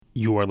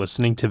You are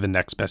listening to the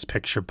Next Best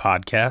Picture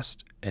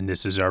podcast, and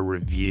this is our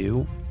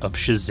review of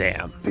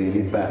Shazam.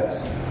 Billy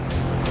Batson,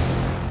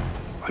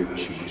 I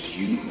choose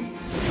you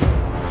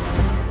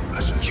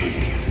as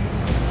champion.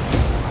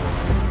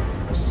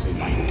 Say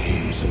my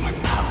name so my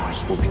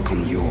powers will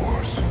become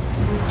yours.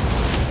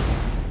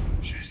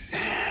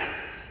 Shazam.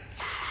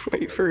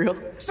 Wait, for real?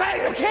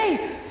 Say it,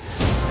 okay?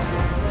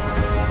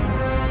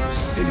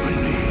 Say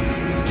my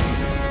name.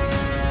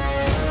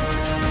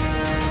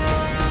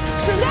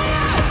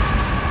 Shazam!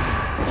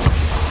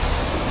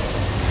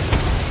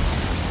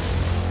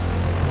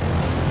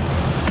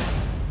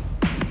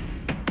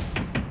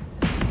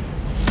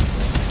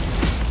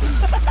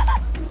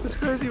 That's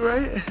crazy,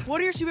 right?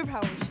 What are your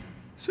superpowers?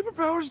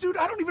 Superpowers, dude?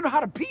 I don't even know how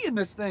to pee in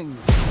this thing.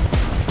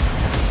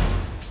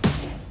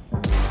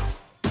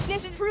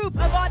 This is proof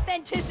of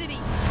authenticity.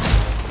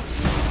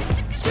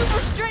 Super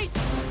strength.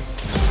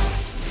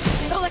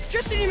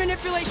 Electricity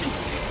manipulation.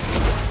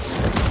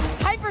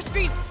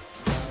 Hyperspeed.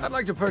 I'd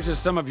like to purchase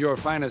some of your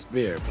finest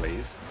beer,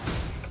 please.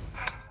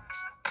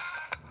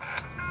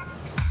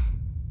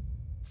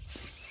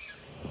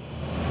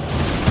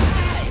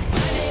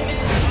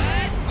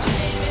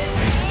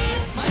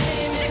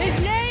 His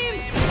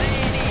name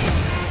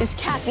is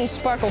Captain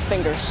Sparkle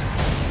Fingers.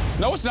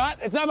 No, it's not.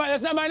 That's not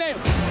my name.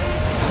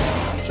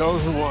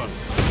 Chosen one.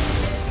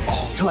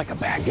 Oh, you're like a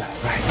bad guy,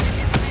 right?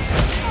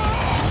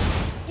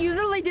 You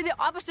literally did the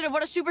opposite of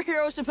what a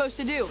superhero is supposed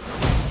to do.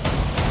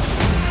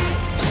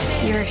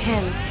 You're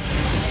him.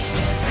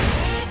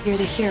 You're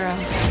the hero.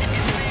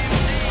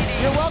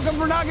 You're welcome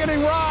for not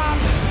getting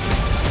robbed.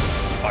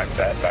 I'm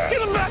Batman.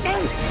 Get him back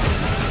in!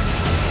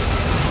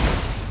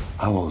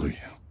 How old are you?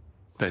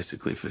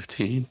 Basically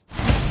 15.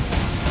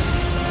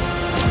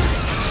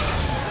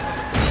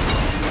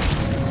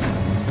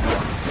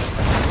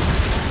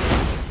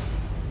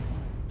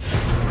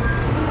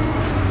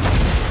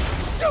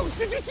 Dude,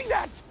 did you see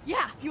that?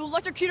 Yeah, you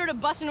electrocuted a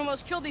bus and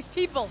almost killed these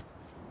people.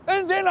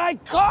 And then I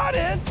caught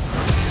it!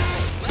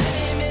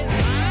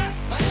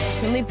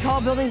 You leave tall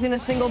buildings in a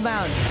single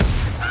bound.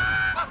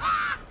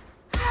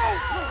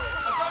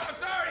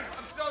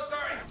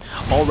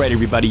 All right,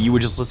 everybody, you were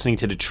just listening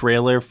to the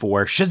trailer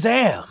for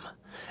Shazam!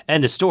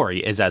 And the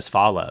story is as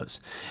follows.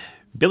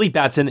 Billy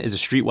Batson is a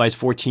streetwise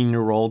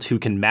 14-year-old who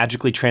can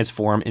magically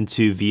transform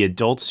into the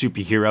adult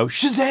superhero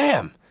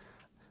Shazam!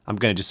 I'm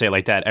going to just say it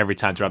like that every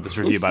time throughout this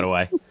review, by the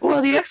way.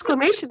 Well, the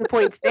exclamation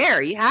point's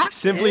there. You have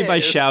Simply by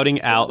shouting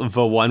out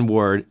the one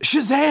word,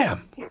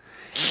 Shazam!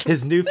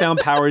 His newfound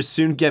powers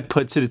soon get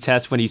put to the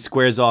test when he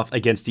squares off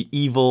against the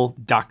evil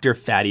Dr.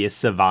 Thaddeus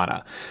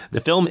Savannah.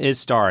 The film is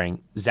starring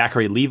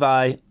Zachary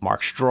Levi,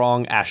 Mark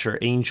Strong, Asher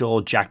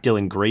Angel, Jack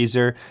Dylan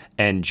Grazer,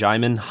 and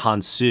Jaimin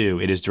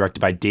Hansu. It is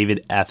directed by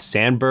David F.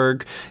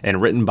 Sandberg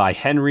and written by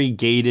Henry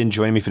Gayden.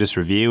 Joining me for this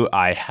review,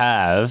 I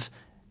have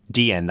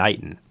Deanne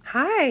Knighton.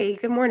 Hi,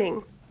 good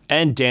morning.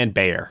 And Dan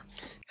Bayer.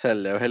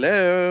 Hello,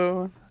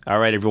 hello. All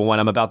right,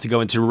 everyone, I'm about to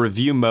go into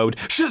review mode.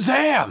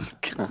 Shazam!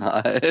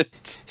 God.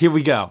 Here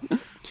we go.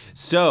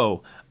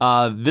 So,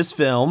 this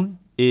film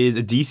is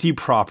a DC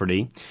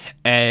property,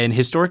 and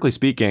historically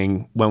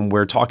speaking, when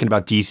we're talking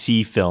about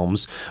DC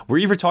films, we're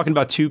either talking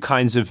about two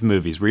kinds of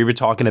movies. We're either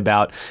talking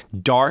about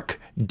dark,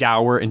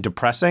 dour, and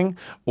depressing,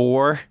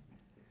 or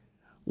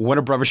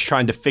Warner Brothers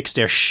trying to fix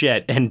their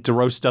shit and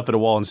throw stuff at a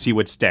wall and see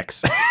what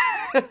sticks.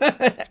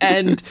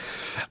 And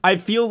I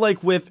feel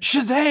like with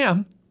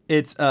Shazam,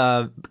 it's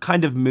a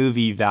kind of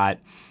movie that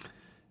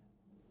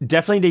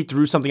definitely they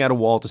threw something at a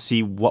wall to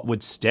see what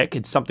would stick.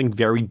 It's something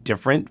very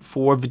different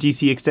for the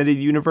DC Extended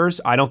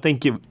Universe. I don't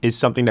think it is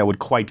something that would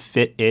quite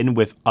fit in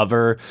with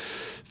other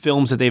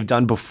films that they've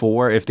done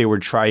before if they were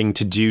trying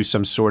to do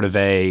some sort of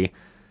a,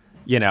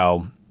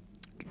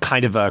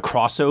 kind of a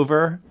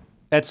crossover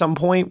at some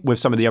point with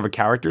some of the other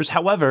characters.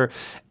 However,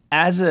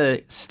 as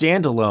a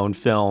standalone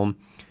film,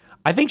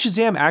 I think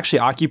Shazam actually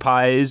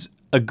occupies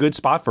a good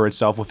spot for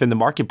itself within the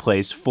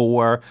marketplace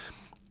for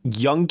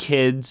young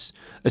kids,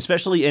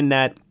 especially in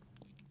that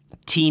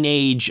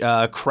teenage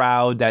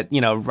crowd that,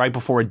 right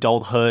before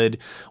adulthood,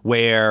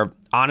 where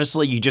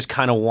honestly, you just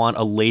kind of want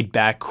a laid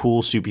back,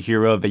 cool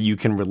superhero that you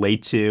can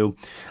relate to.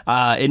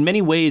 In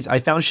many ways, I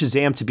found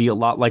Shazam to be a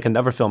lot like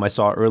another film I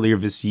saw earlier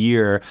this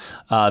year,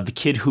 The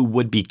Kid Who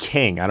Would Be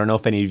King. I don't know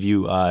if any of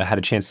you had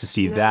a chance to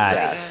see that.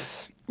 Yes.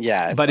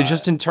 Yeah. But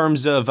just in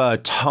terms of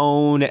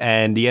tone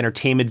and the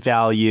entertainment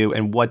value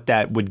and what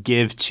that would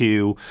give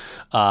to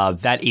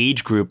that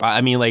age group, I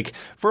mean, like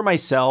for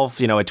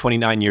myself, at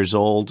 29 years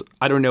old,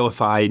 I don't know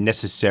if I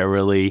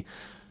necessarily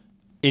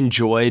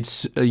enjoyed,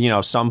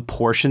 some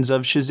portions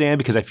of Shazam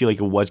because I feel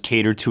like it was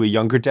catered to a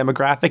younger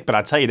demographic. But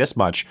I'll tell you this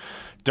much,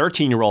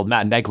 13-year-old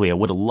Matt Neglia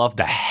would have loved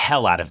the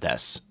hell out of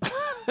this.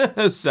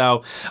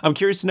 So I'm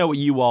curious to know what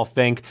you all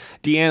think.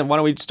 Deanne, why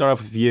don't we start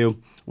off with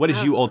you? what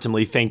did you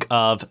ultimately think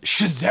of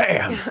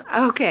Shazam?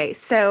 Okay,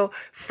 so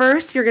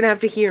first you're going to have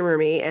to humor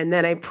me, and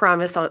then I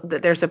promise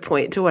that there's a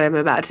point to what I'm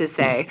about to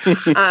say.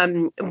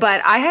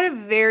 But I had a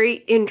very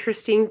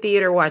interesting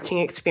theater watching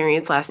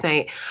experience last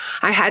night.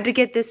 I had to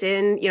get this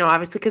in,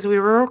 obviously because we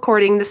were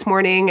recording this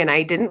morning and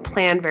I didn't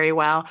plan very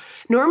well.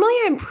 Normally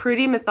I'm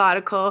pretty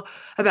methodical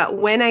about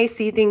when I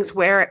see things,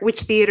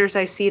 which theaters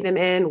I see them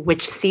in,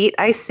 which seat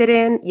I sit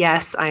in.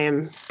 Yes, I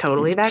am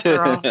totally that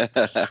girl. But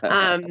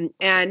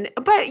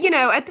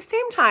at the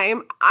same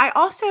time, I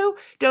also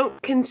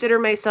don't consider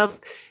myself.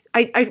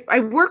 I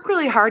work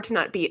really hard to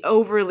not be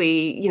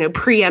overly,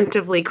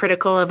 preemptively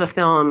critical of a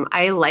film.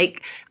 I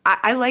like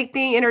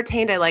being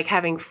entertained. I like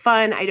having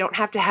fun. I don't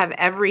have to have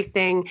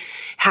everything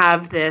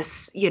have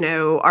this,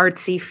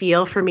 artsy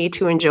feel for me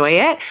to enjoy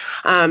it.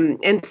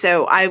 And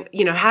so I,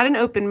 had an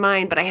open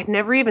mind, but I had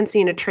never even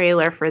seen a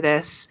trailer for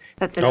this.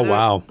 That's another,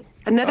 wow.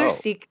 Another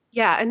secret.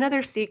 Yeah,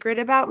 another secret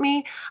about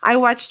me. I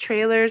watch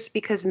trailers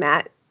because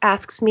Matt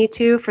asks me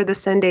to for the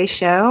Sunday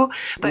show.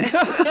 But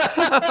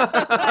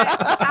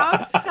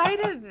outside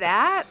of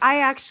that, I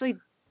actually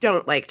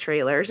don't like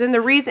trailers. And the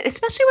reason,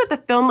 especially with a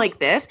film like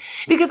this,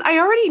 because I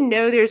already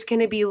know there's going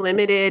to be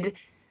limited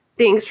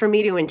things for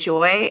me to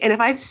enjoy. And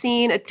if I've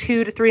seen a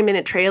 2 to 3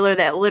 minute trailer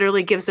that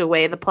literally gives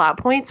away the plot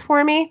points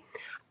for me,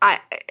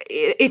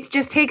 it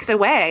just takes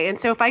away. And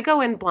so if I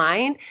go in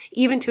blind,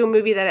 even to a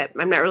movie that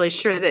I'm not really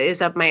sure that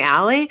is up my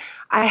alley,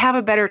 I have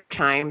a better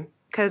time.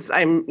 Because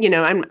I don't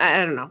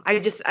know. I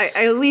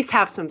at least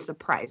have some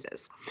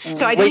surprises.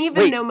 So I didn't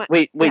even know.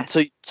 Wait.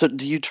 So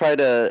do you try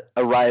to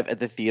arrive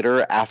at the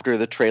theater after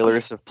the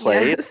trailers have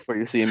played before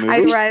you see a movie? I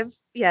arrive.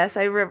 Yes,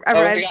 I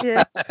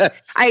arrived.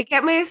 I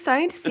get my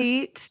assigned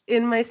seat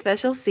in my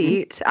special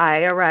seat.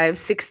 I arrive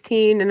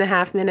 16 and a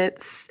half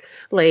minutes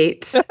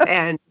late.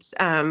 And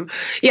oh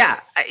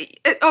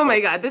my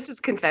God, this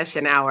is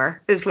confession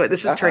hour is what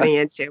this is turning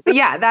into. But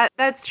yeah,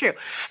 that's true.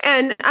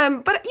 And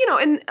but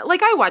and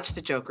like I watched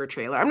the Joker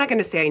trailer. I'm not going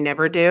to say I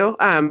never do.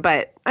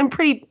 But I'm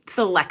pretty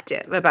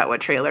selective about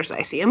what trailers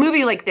I see. A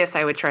movie like this,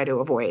 I would try to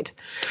avoid.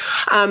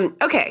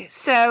 Okay,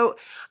 so.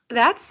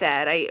 That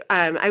said,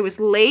 I was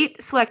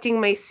late selecting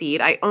my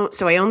seat.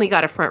 So I only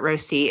got a front row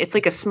seat. It's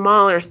like a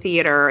smaller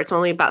theater. It's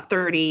only about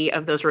 30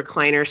 of those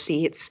recliner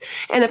seats.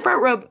 And the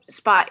front row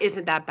spot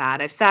isn't that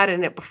bad. I've sat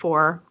in it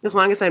before. As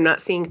long as I'm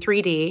not seeing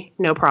 3D,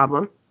 no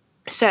problem.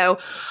 So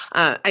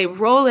I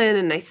roll in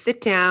and I sit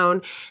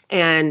down,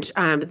 and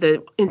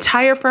the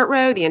entire front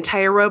row, the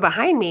entire row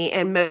behind me,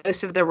 and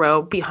most of the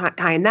row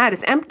behind that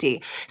is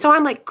empty. So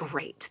I'm like,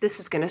 great, this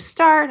is going to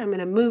start. I'm going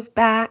to move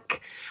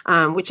back,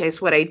 which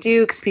is what I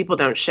do because people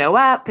don't show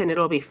up, and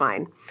it'll be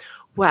fine.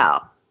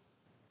 Well,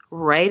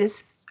 right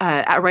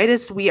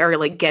as we are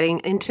like getting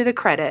into the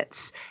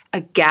credits, a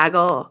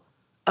gaggle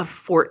of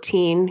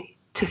 14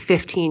 to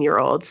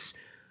 15-year-olds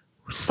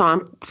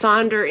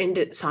saunter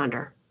into the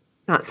theater.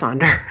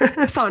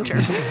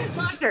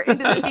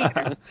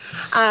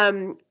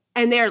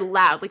 And they're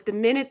loud. Like the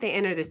minute they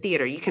enter the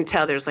theater, you can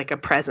tell there's like a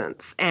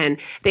presence, and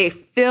they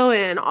fill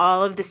in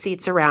all of the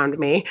seats around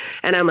me.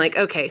 And I'm like,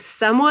 okay,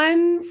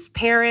 someone's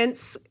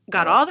parents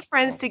got all the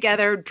friends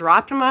together,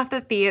 dropped them off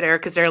the theater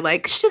because they're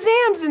like,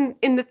 Shazam's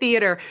in the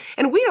theater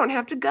and we don't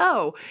have to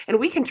go. And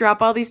we can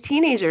drop all these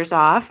teenagers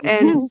off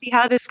and see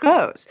how this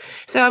goes.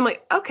 So I'm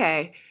like,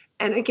 okay.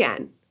 And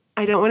again,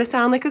 I don't want to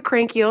sound like a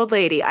cranky old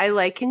lady. I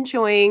like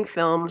enjoying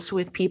films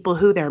with people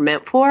who they're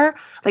meant for.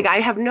 Like, I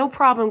have no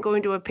problem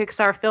going to a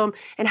Pixar film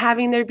and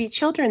having there be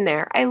children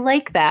there. I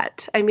like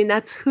that. I mean,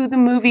 that's who the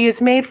movie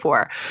is made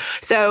for.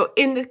 So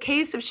in the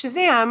case of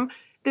Shazam,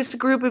 this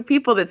group of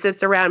people that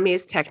sits around me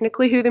is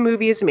technically who the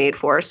movie is made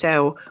for.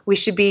 So we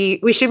should be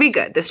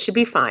good. This should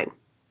be fine.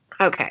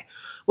 Okay.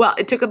 Well,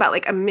 it took about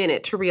like a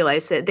minute to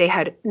realize that they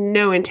had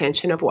no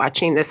intention of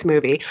watching this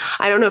movie.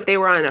 I don't know if they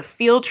were on a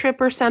field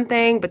trip or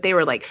something, but they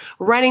were like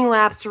running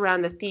laps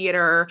around the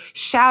theater,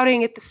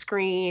 shouting at the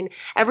screen.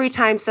 Every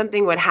time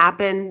something would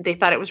happen, they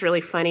thought it was really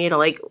funny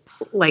to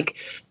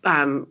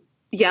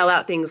yell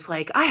out things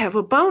like, I have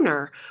a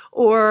boner,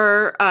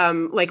 or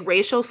like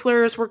racial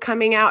slurs were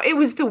coming out. It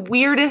was the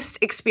weirdest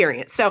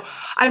experience. So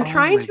I'm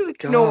trying to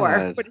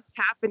ignore what is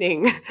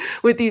happening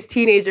with these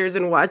teenagers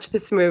and watch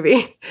this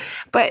movie.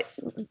 But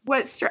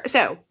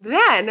so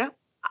then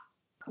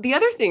the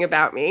other thing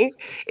about me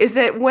is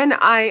that when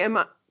I am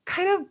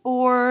kind of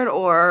bored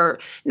or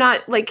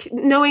not, like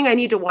knowing I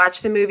need to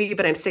watch the movie,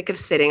 but I'm sick of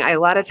sitting, a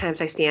lot of times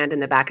I stand in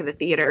the back of the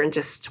theater and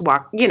just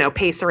walk,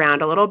 pace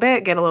around a little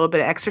bit, get a little bit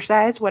of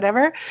exercise,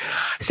 whatever.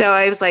 So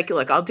I was like,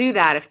 look, I'll do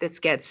that if this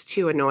gets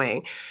too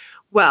annoying.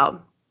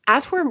 Well,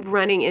 as we're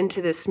running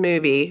into this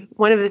movie,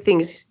 one of the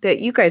things that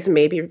you guys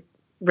may be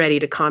ready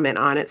to comment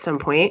on at some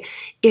point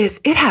is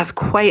it has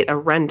quite a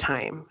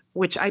runtime,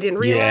 which I didn't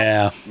realize.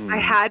 Yeah. I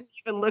hadn't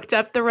even looked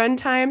up the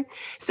runtime.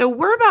 So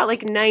we're about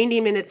like 90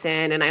 minutes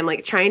in, and I'm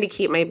like trying to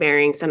keep my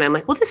bearings, and I'm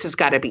like, well, this has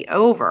got to be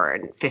over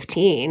in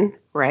 15,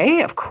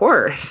 right? Of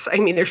course. I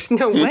mean, there's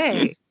no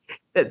way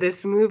that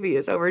this movie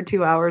is over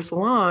 2 hours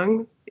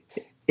long.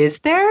 is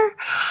there?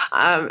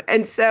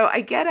 And so I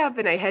get up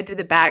and I head to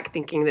the back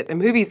thinking that the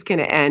movie's going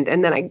to end.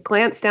 And then I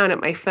glance down at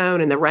my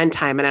phone and the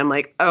runtime and I'm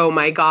like, oh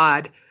my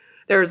God,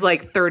 there's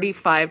like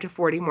 35 to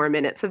 40 more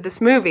minutes of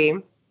this movie.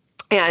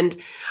 And so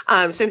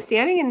I'm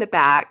standing in the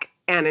back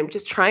and I'm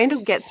just trying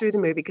to get through the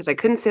movie because I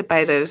couldn't sit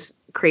by those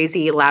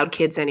crazy loud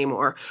kids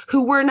anymore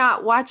who were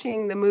not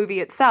watching the movie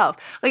itself.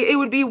 Like, it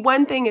would be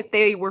one thing if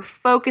they were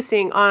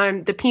focusing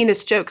on the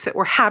penis jokes that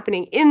were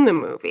happening in the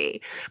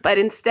movie, but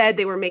instead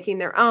they were making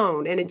their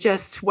own and it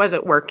just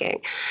wasn't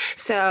working.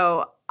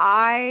 So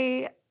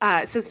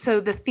so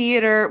the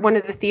theater, one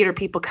of the theater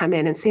people come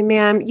in and say,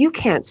 ma'am, you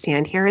can't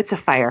stand here. It's a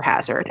fire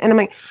hazard. And I'm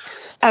like,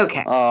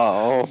 okay.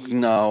 Oh,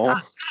 no.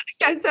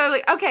 And so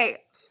like, okay,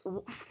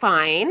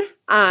 fine.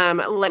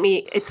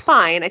 It's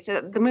fine. I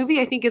said, the movie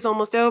I think is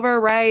almost over,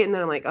 right? And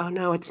then I'm like, oh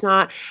no, it's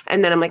not.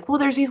 And then I'm like, well,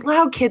 there's these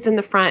loud kids in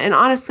the front. And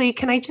honestly,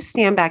 can I just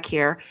stand back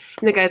here?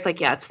 And the guy's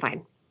like, yeah, it's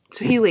fine.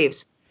 So he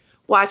leaves,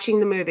 watching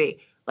the movie.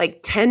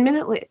 Like 10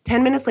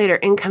 minutes later,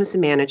 in comes the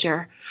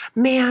manager.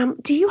 Ma'am,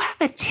 do you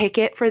have a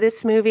ticket for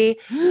this movie?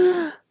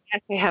 Yes,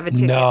 I have a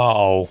ticket.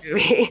 No.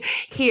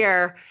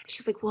 Here.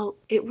 She's like, well,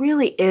 it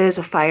really is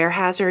a fire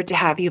hazard to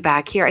have you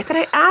back here. I said,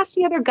 I asked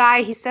the other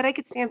guy. He said I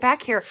could stand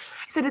back here.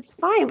 I said, it's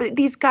fine, but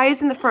these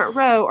guys in the front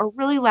row are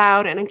really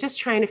loud, and I'm just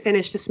trying to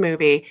finish this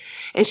movie.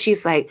 And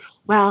she's like,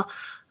 well,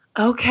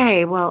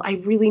 okay, well, I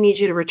really need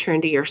you to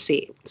return to your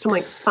seat. So I'm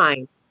like,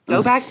 fine,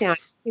 go back down,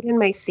 sit in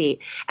my seat.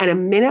 And a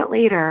minute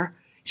later,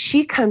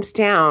 she comes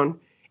down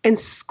and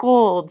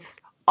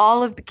scolds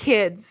all of the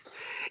kids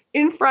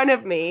in front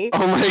of me.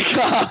 Oh my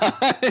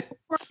God.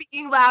 For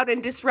being loud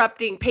and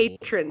disrupting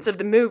patrons of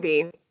the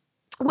movie,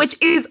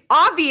 which is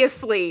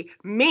obviously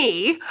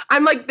me.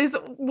 I'm like this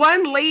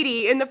one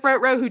lady in the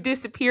front row who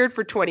disappeared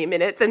for 20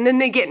 minutes and then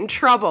they get in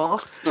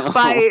trouble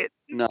by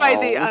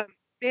the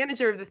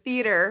manager of the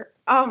theater.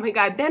 Oh my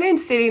God. Then I'm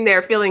sitting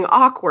there feeling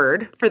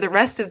awkward for the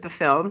rest of the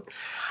film.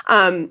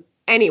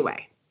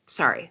 Anyway.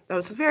 Sorry, that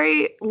was a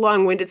very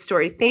long-winded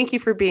story. Thank you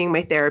for being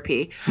my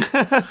therapy.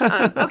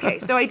 Okay,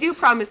 so I do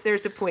promise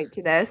there's a point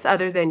to this,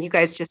 other than you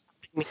guys just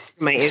helping me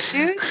through my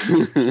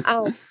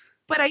issues.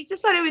 But I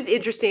just thought it was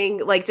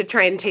interesting, like, to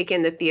try and take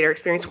in the theater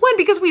experience. One,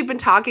 because we've been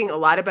talking a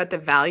lot about the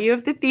value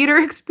of the theater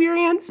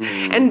experience.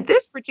 And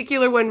this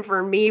particular one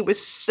for me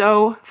was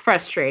so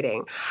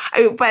frustrating.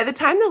 By the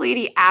time the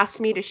lady asked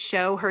me to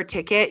show her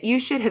ticket,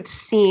 you should have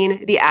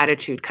seen the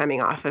attitude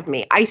coming off of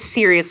me. I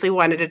seriously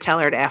wanted to tell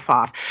her to F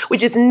off,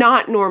 which is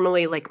not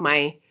normally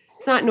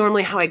it's not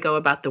normally how I go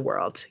about the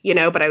world,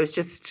 but I was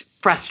just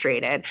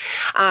frustrated.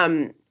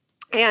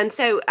 And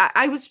so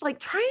I was like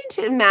trying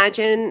to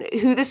imagine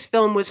who this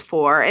film was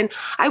for. And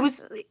I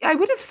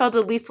would have felt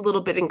at least a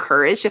little bit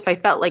encouraged if I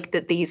felt like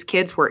that these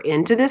kids were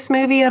into this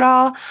movie at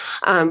all.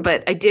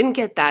 But I didn't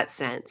get that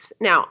sense.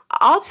 Now,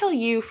 I'll tell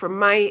you from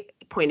my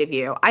point of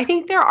view, I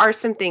think there are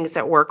some things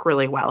that work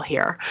really well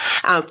here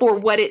for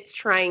what it's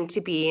trying to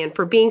be and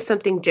for being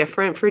something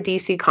different for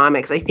DC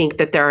Comics. I think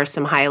that there are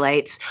some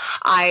highlights.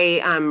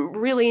 I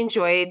really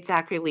enjoyed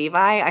Zachary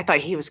Levi. I thought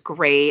he was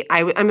great.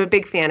 I'm a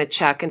big fan of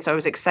Chuck, and so I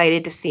was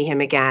excited to see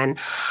him again.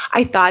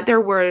 I thought there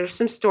were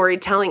some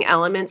storytelling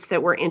elements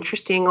that were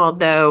interesting,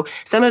 although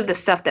some of the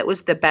stuff that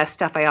was the best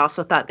stuff I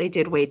also thought they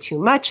did way too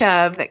much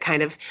of, that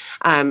kind of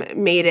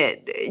made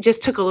it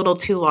just took a little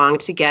too long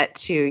to get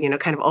to,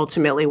 kind of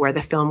ultimately where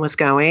the film was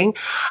going.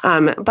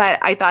 But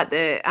I thought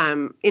that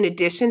in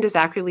addition to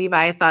Zachary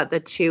Levi, I thought the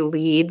two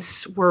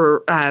leads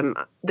were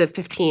the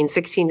 15,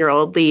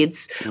 16-year-old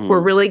leads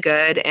were really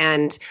good.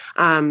 And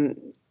I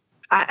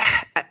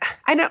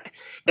don't,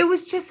 it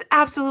was just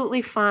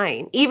absolutely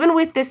fine. Even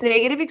with this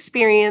negative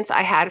experience,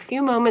 I had a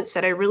few moments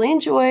that I really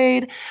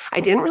enjoyed.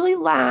 I didn't really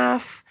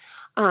laugh.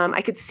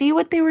 I could see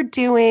what they were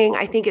doing.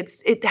 I think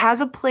it has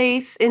a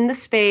place in the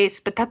space,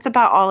 but that's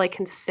about all I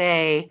can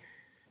say,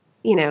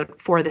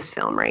 for this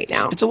film right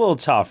now. It's a little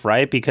tough,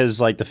 right? Because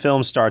like the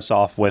film starts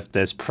off with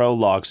this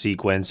prologue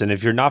sequence, and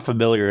if you're not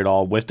familiar at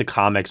all with the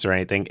comics or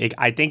anything,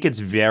 I think it's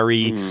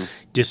very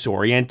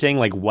disorienting,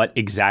 like what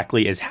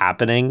exactly is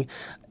happening.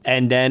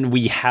 And then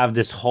we have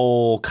this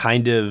whole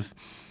kind of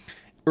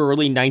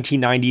early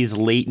 1990s,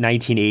 late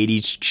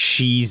 1980s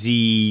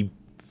cheesy,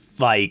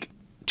 like,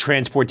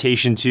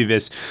 transportation to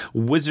this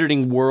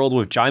wizarding world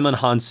with Jaimon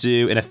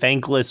Hansu in a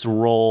thankless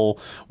role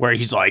where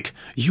he's like,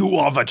 you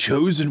are the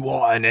chosen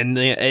one. And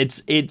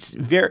it's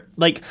very,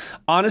 like,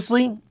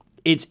 honestly,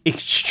 it's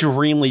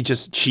extremely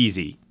just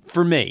cheesy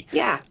for me.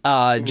 Yeah.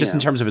 In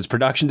terms of its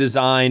production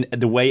design,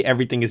 the way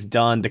everything is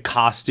done, the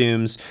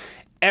costumes,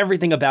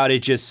 everything about it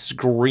just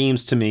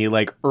screams to me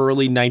like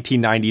early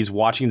 1990s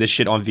watching this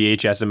shit on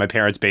VHS in my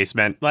parents'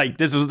 basement. Like,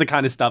 this was the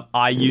kind of stuff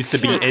I used to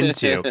be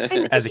into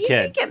as a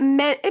kid.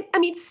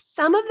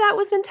 Some of that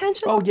was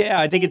intentional. Oh,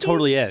 yeah, I think it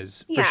totally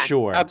is, for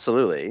sure.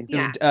 Absolutely.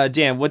 Yeah.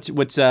 Dan, what's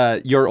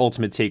your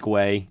ultimate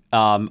takeaway?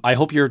 I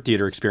hope your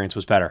theater experience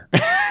was better.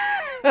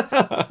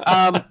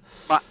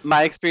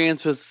 My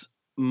experience was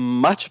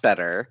much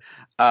better.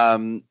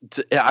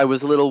 I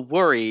was a little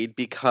worried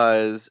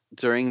because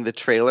during the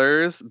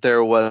trailers,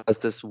 there was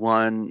this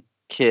one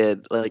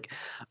kid, like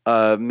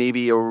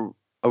maybe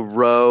a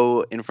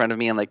row in front of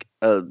me and like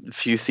a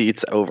few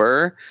seats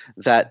over,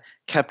 that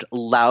kept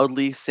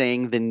loudly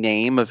saying the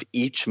name of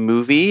each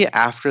movie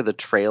after the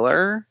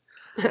trailer.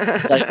 Like,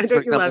 for Don't you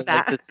example, love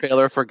that? like the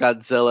trailer for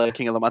Godzilla,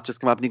 King of the Monsters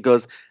come up and he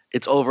goes,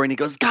 it's over, and he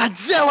goes,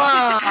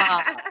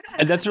 Godzilla!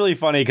 And that's really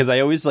funny because I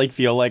always like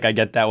feel like I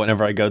get that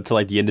whenever I go to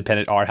like the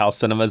independent art house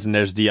cinemas and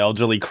there's the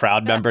elderly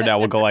crowd member that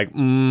will go like,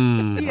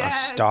 a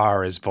Yes.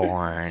 star is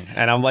born.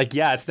 And I'm like,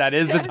 yes, that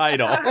is the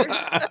title.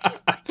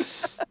 At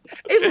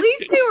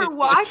least they were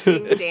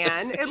watching,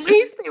 Dan. At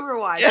least they were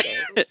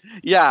watching.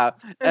 Yeah.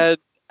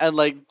 And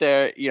like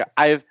they're,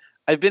 I've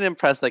been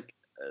impressed like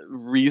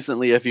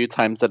recently a few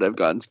times that I've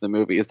gone to the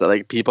movies that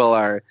like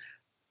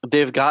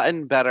they've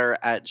gotten better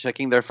at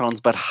checking their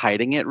phones but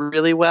hiding it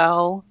really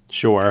well.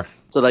 Sure.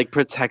 So like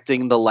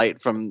protecting the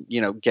light from,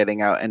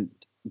 getting out and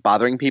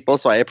bothering people.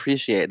 So I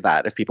appreciate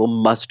that if people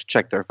must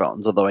check their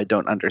phones, although I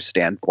don't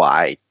understand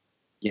why,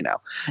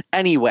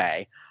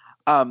 Anyway,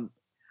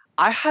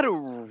 I had a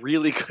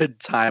really good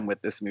time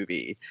with this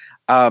movie.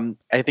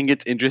 I think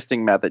it's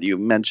interesting, Matt, that you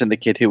mentioned The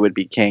Kid Who Would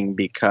Be King,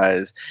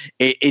 because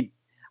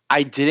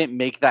I didn't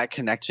make that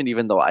connection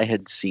even though I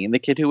had seen The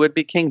Kid Who Would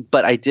Be King,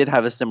 but I did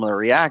have a similar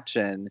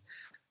reaction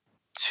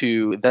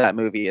to that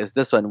movie as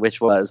this one, which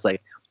was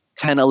like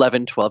 10,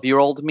 11,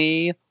 12-year-old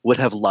me would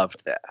have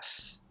loved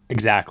this.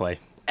 Exactly.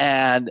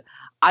 And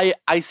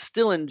I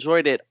still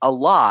enjoyed it a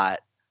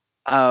lot.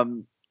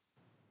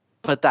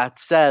 But that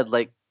said,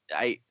 like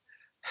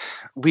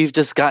we've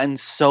just gotten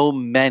so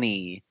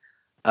many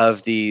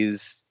of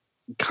these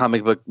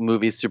comic book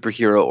movies,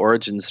 superhero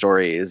origin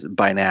stories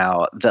by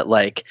now that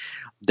like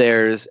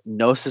there's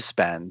no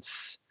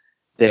suspense.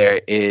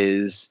 There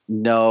is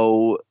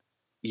no,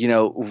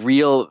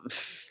 real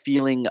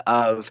feeling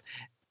of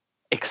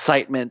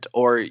excitement,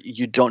 or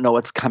you don't know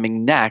what's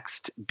coming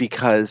next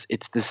because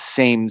it's the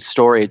same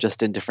story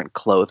just in different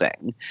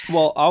clothing.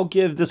 Well, I'll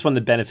give this one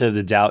the benefit of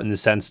the doubt in the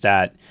sense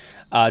that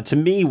to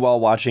me, while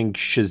watching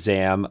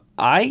Shazam,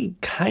 I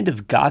kind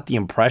of got the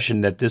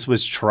impression that this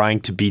was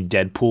trying to be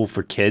Deadpool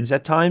for kids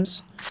at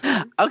times.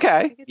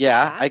 Okay.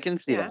 Yeah, I can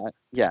see that.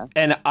 Yeah.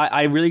 And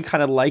I really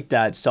kind of like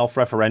that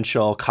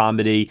self-referential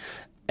comedy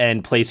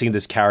and placing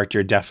this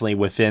character definitely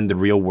within the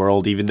real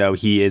world, even though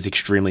he is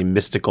extremely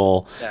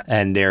mystical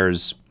and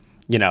there's,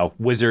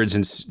 wizards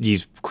and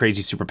these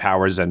crazy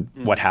superpowers and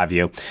what have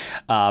you.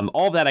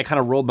 All of that I kind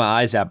of rolled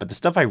my eyes at, but the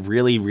stuff I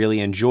really, really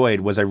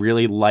enjoyed was I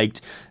really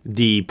liked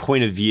the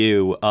point of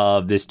view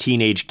of this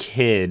teenage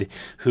kid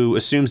who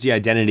assumes the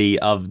identity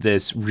of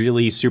this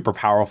really super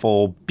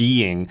powerful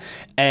being.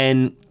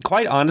 And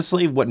quite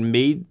honestly, what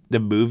made the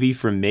movie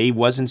for me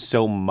wasn't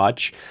so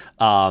much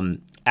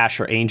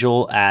Asher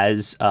Angel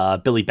as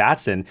Billy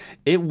Batson.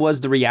 It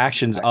was the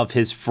reactions of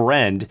his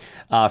friend,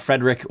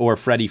 Frederick or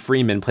Freddie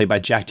Freeman, played by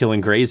Jack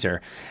Dylan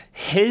Grazer.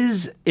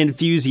 His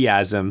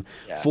enthusiasm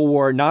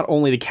for not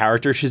only the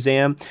character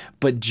Shazam,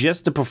 but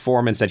just the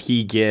performance that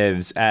he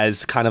gives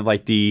as kind of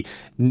like the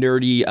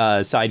nerdy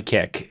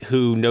sidekick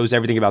who knows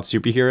everything about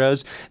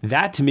superheroes.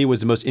 That to me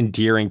was the most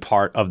endearing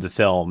part of the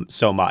film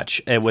so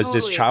much. It was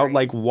this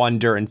childlike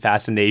wonder and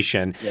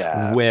fascination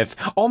with,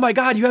 oh my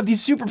God, you have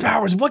these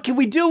superpowers. What can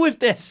we do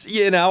with this?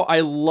 I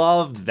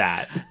loved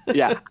that.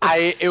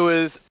 It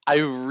was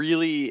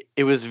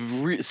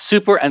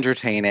super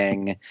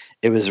entertaining.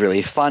 It was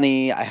really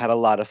funny. I had a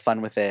lot of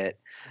fun with it.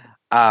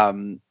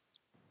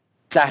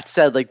 That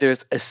said, like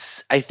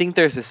I think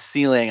there's a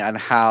ceiling on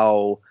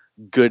how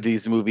good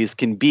these movies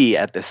can be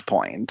at this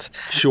point.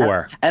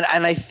 Sure. And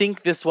I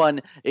think this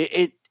one,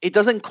 it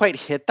doesn't quite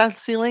hit that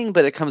ceiling,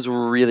 but it comes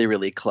really,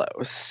 really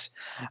close.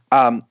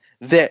 I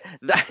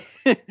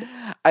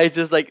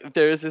just like,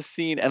 there's a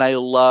scene, and I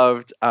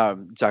loved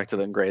Jack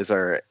Dylan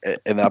Grazer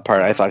in that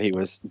part. I thought he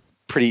was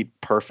pretty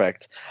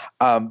perfect.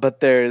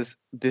 But there's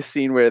this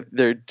scene where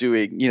they're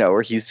doing,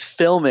 where he's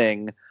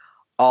filming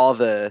all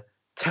the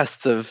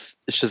tests of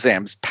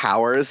Shazam's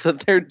powers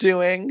that they're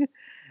doing,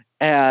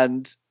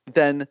 and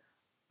then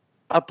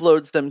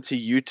uploads them to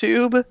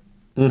YouTube.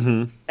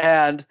 Mm-hmm.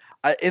 And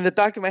in the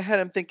back of my head,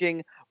 I'm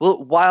thinking,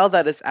 well, while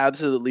that is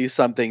absolutely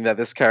something that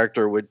this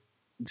character would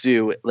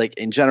do, like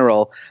in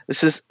general,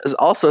 this is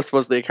also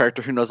supposedly a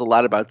character who knows a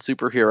lot about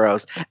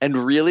superheroes, and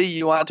really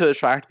you want to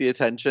attract the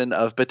attention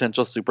of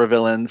potential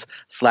supervillains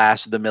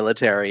 / the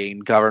military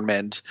and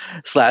government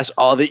 /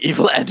 all the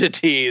evil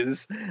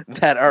entities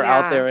that are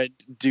out there and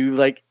do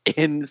like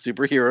in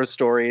superhero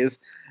stories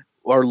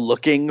or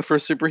looking for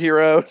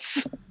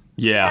superheroes.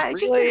 Yeah. I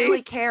just didn't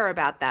really care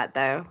about that,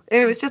 though.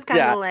 It was just kind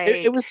of like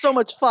it was so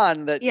much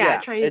fun that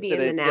trying to be in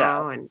the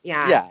now and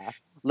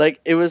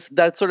like it was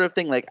that sort of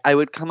thing. Like I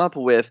would come up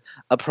with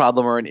a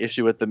problem or an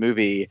issue with the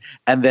movie,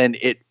 and then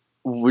it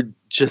would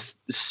just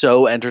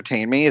so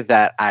entertain me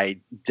that I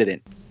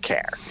didn't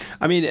care.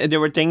 I mean, there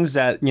were things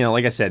that,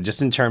 like I said,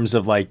 just in terms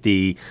of like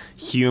the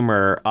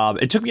humor,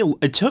 it took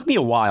me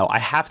a while. I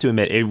have to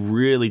admit, it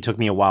really took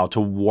me a while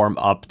to warm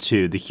up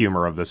to the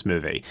humor of this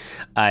movie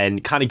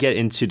and kind of get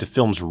into the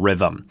film's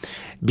rhythm.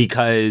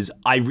 because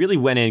I really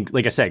went in,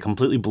 like I said,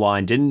 completely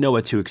blind, didn't know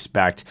what to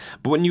expect.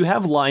 But when you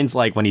have lines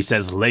like when he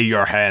says, "Lay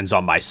your hands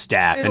on my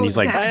staff," and he's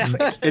like,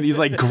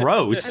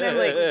 gross. And I'm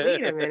like,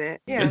 wait a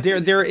minute. Yeah.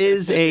 There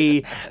is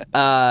a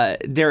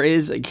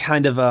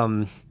kind of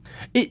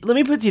let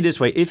me put it to you this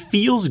way. It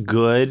feels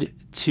good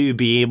to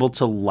be able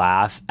to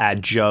laugh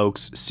at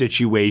jokes,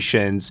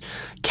 situations,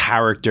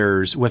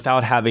 characters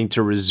without having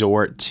to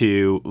resort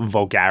to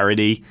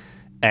vulgarity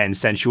and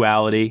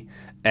sensuality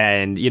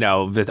and, you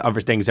know, the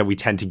other things that we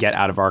tend to get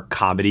out of our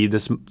comedy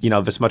this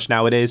much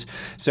nowadays.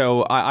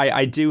 So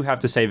I do have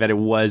to say that it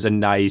was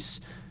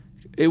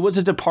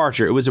a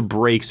departure. It was a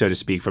break, so to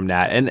speak, from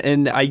that.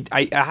 And I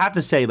have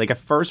to say, like, at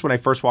first, when I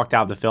first walked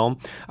out of the film,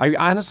 I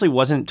honestly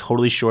wasn't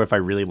totally sure if I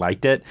really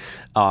liked it.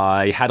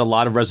 I had a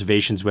lot of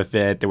reservations with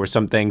it. There were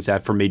some things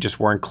that for me just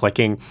weren't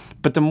clicking.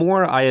 But the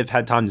more I have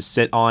had time to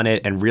sit on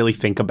it and really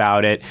think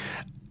about it,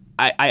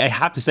 I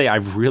have to say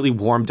I've really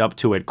warmed up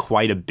to it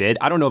quite a bit.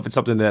 I don't know if it's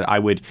something that I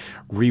would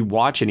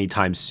rewatch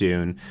anytime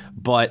soon,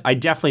 but I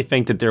definitely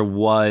think that there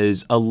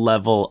was a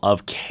level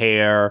of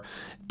care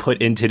put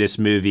into this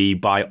movie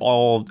by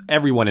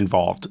everyone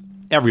involved.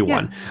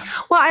 Everyone.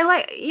 Yeah.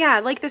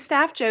 Well, like the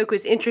staff joke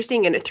was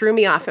interesting and it threw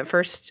me off at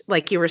first,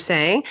 like you were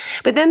saying.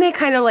 But then they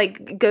kind of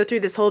like go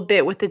through this whole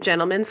bit with the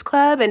gentleman's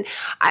club. And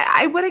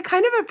what I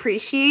kind of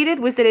appreciated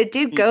was that it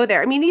did go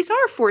there. I mean, these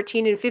are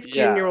 14 and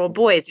 15-year-old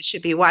boys that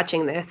should be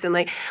watching this. And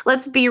like,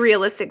 let's be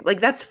realistic. Like,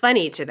 that's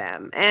funny to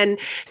them. And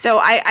so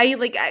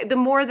the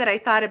more that I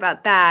thought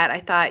about that,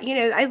 I thought, you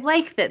know, I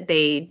like that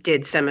they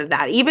did some of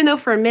that, even though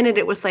for a minute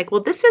it was like,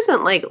 well, this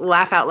isn't like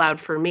laugh out loud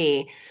for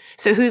me.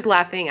 So who's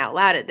laughing out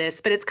loud at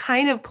this? But it's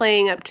kind of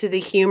playing up to the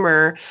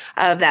humor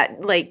of that,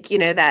 like, you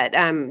know, that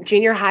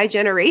junior high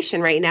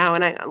generation right now.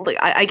 And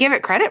I give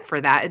it credit for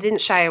that. It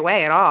didn't shy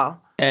away at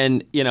all.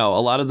 And, you know,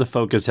 a lot of the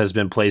focus has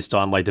been placed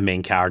on, like, the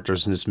main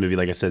characters in this movie.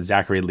 Like I said,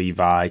 Zachary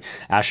Levi.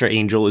 Asher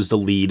Angel is the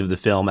lead of the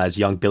film as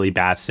young Billy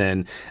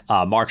Batson.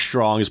 Mark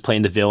Strong is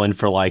playing the villain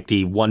for, like,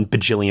 the 1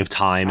 bajillionth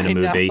time in a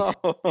movie.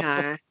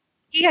 Yeah.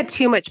 He had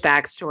too much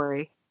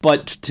backstory.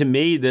 But to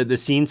me, the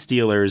scene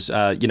stealers,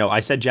 you know,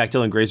 I said Jack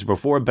Dylan Grazer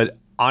before, but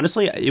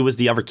honestly, it was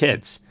the other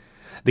kids.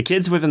 The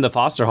kids within the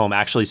foster home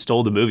actually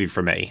stole the movie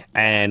for me.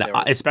 And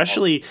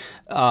especially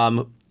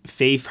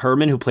Faith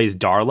Herman, who plays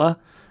Darla,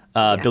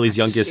 Billy's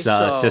youngest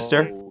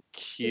sister.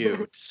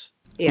 Cute.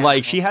 Yeah.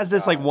 Like, she has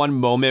this, like, one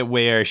moment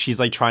where she's,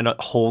 like, trying to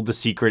hold the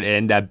secret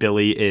in that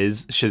Billy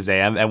is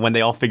Shazam. And when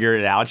they all figure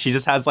it out, she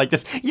just has, like,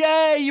 this,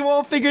 yay, you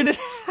all figured it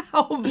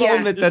out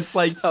moment that's,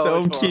 like,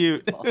 so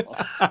cute.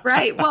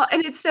 Right. Well,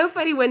 and it's so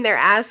funny when they're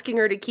asking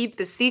her to keep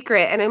the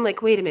secret. And I'm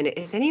like, wait a minute,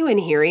 is anyone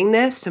hearing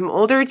this? Some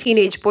older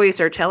teenage boys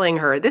are telling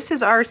her, this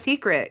is our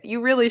secret.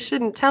 You really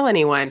shouldn't tell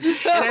anyone. And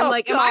I'm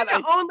like, am I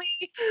the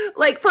only,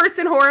 like,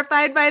 person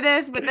horrified by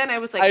this? But then I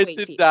was like, I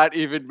did not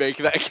even make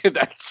that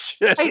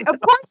connection. Of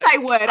course I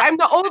would. I'm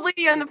the old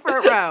lady on the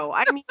front row.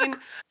 I mean,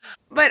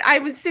 but I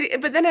was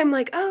sitting, but then I'm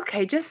like, oh,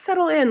 okay, just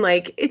settle in.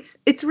 Like,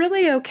 it's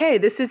really okay.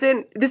 This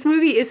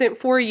movie isn't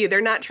for you.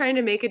 They're not trying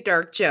to make a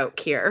dark joke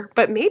here,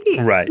 but maybe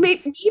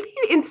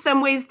in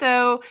some ways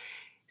though,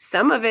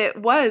 some of it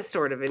was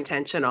sort of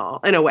intentional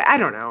in a way. I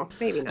don't know.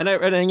 Maybe not.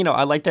 And you know,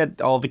 I like that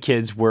all the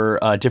kids were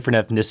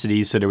different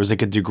ethnicities, so there was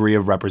like a degree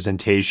of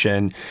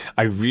representation.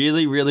 I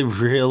really, really,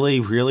 really,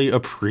 really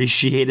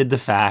appreciated the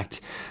fact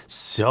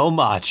so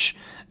much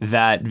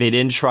that they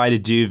didn't try to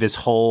do this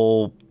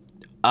whole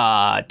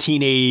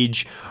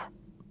teenage,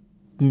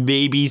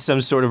 maybe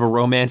some sort of a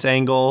romance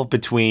angle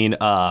between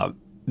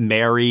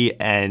Mary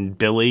and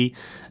Billy,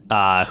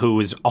 who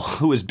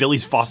was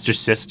Billy's foster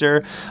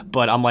sister.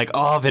 But I'm like,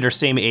 oh, they're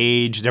same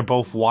age. They're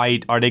both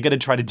white. Are they going to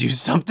try to do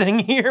something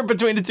here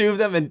between the two of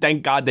them? And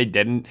thank God they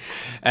didn't.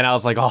 And I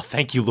was like, oh,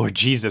 thank you, Lord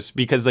Jesus.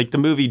 Because like the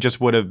movie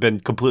just would have been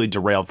completely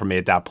derailed for me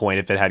at that point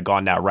if it had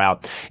gone that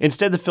route.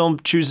 Instead, the film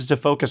chooses to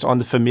focus on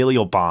the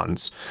familial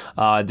bonds.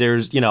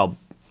 There's, you know,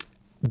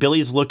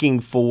 Billy's looking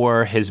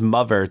for his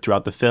mother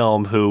throughout the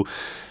film, who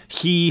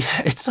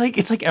it's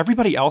like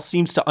everybody else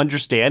seems to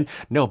understand.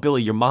 No,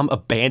 Billy, your mom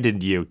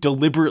abandoned you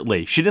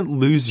deliberately. She didn't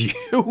lose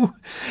you,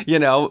 you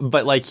know,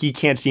 but like he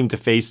can't seem to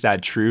face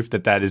that truth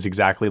that is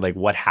exactly like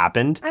what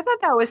happened. I thought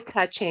that was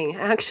touching,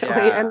 actually.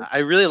 Yeah, I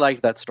really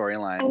liked that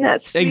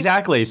storyline.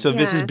 Exactly. So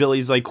this is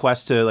Billy's like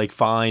quest to like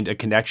find a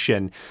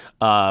connection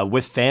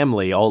with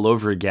family all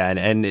over again.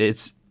 And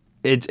it's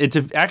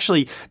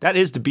actually, that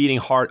is the beating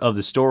heart of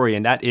the story,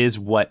 and that is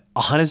what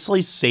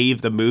honestly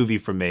saved the movie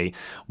for me,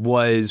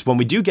 was when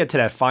we do get to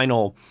that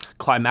final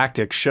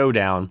climactic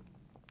showdown,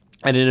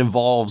 and it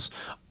involves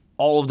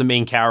all of the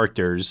main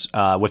characters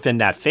within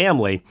that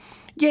family.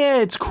 Yeah,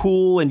 it's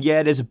cool, and yeah,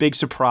 it is a big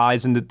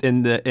surprise in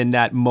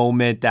that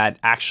moment that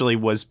actually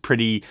was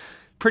pretty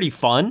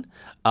fun.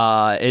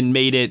 And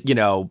made it, you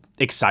know,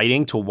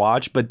 exciting to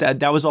watch, but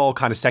that was all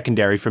kind of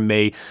secondary for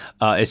me,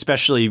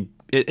 especially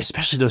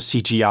especially those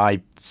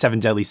CGI Seven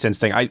Deadly Sins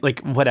thing. I like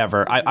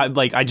whatever.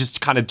 I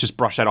just kind of just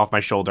brushed that off my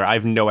shoulder. I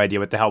have no idea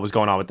what the hell was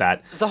going on with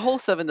that. The whole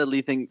Seven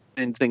Deadly thing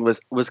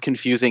was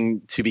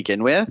confusing to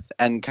begin with,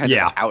 and kind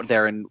of out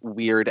there and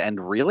weird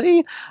and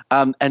really.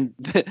 And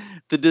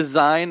the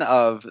design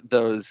of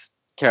those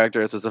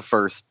characters was the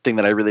first thing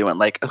that I really went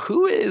like,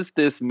 who is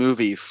this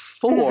movie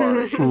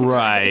for?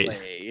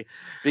 Right.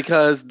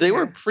 Because they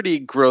were pretty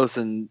gross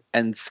and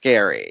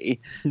scary.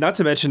 Not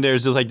to mention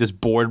there's just like this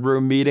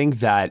boardroom meeting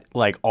that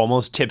like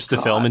almost tips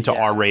the film into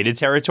R-rated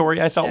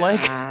territory, I felt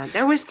like.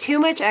 There was too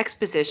much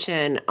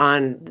exposition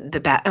on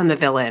the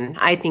villain.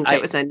 I think that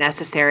was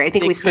unnecessary. I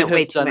think we spent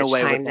way too much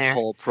time there.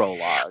 Whole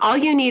prologue. All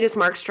you need is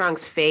Mark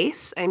Strong's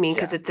face. I mean,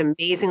 because it's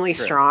amazingly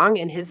strong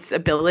and his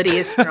ability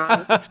is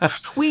strong.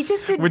 We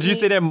just didn't. Would you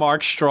say that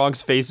Mark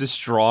Strong's face is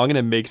strong and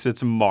it makes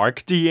its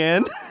mark,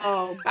 Deanne?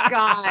 Oh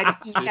God,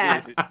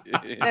 yes.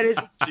 That is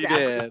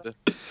exactly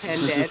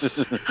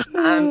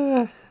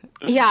intended.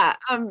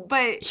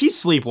 But he's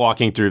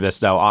sleepwalking through this,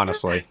 though.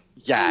 Honestly,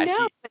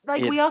 yeah.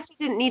 We also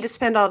didn't need to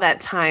spend all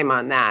that time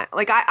on that.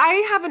 Like,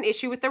 I have an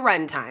issue with the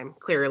runtime,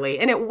 clearly,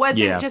 and it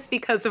wasn't just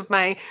because of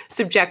my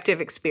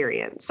subjective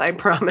experience. I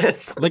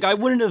promise. Like, I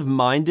wouldn't have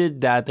minded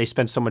that they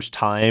spent so much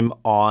time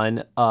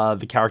on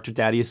the character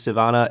Thaddeus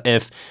Savannah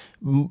if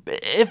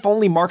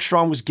only Mark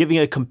Strong was giving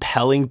a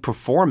compelling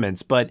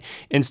performance. But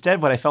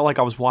instead, what I felt like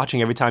I was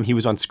watching every time he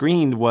was on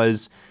screen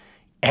was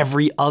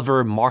every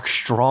other Mark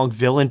Strong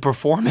villain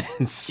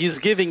performance. He's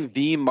giving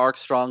the Mark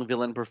Strong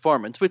villain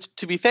performance, which,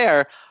 to be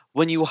fair,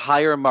 when you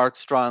hire Mark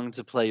Strong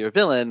to play your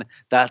villain,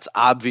 that's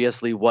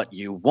obviously what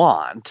you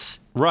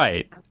want.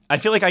 Right. I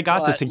feel like I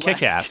got this in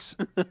Kick-Ass,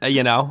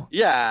 you know?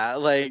 Yeah,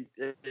 like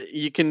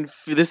you can.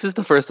 This is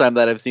the first time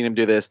that I've seen him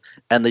do this,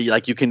 and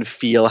you can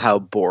feel how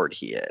bored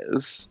he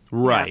is.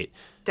 Right.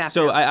 Yeah.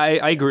 So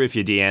I agree with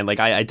you, Deanne. Like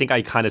I think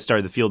I kind of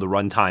started to feel the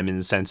runtime in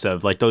the sense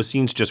of like those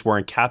scenes just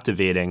weren't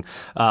captivating.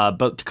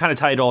 But to kind of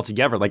tie it all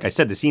together, like I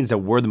said, the scenes that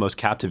were the most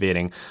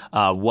captivating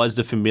was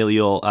the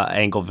familial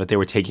angle that they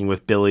were taking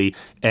with Billy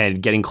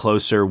and getting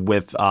closer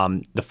with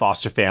the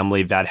foster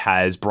family that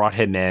has brought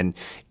him in.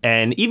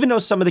 And even though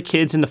some of the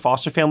kids in the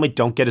foster family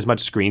don't get as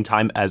much screen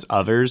time as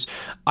others,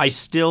 I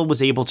still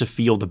was able to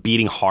feel the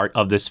beating heart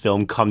of this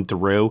film come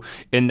through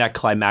in that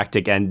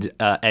climactic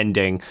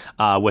ending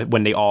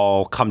when they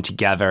all come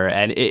together.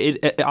 And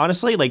it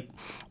honestly, like,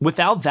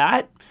 without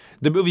that,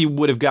 the movie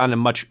would have gotten a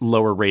much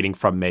lower rating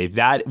from me.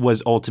 That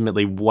was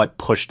ultimately what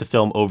pushed the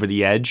film over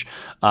the edge.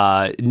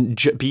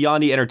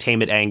 Beyond the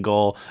entertainment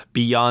angle,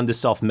 beyond the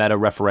self-meta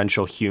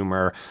referential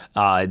humor,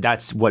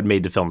 that's what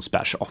made the film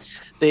special.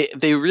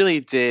 They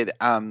really did.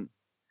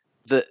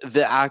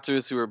 The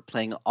actors who were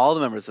playing all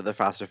the members of the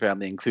foster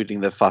family,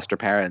 including the foster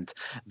parents,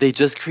 they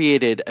just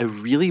created a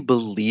really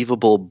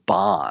believable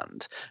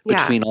bond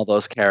between all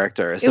those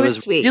characters. It was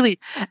sweet. Really,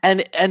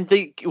 and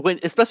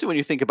especially when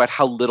you think about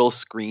how little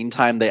screen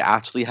time they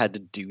actually had to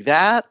do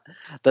that,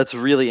 that's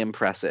really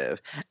impressive.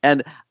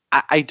 And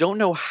I don't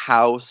know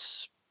how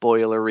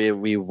spoilery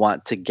we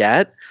want to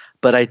get,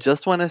 but I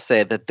just want to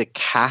say that the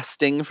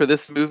casting for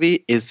this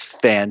movie is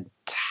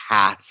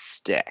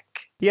fantastic.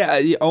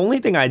 Yeah, the only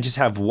thing I just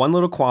have one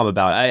little qualm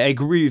about, I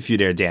agree with you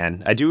there,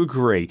 Dan. I do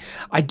agree.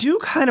 I do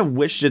kind of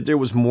wish that there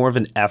was more of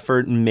an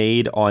effort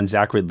made on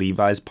Zachary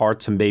Levi's part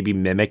to maybe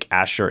mimic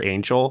Asher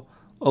Angel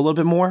a little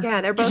bit more.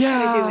 Yeah, they're both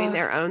kind of doing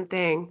their own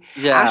thing.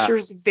 Yeah.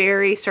 Asher's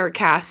very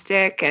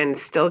sarcastic and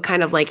still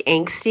kind of like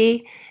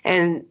angsty.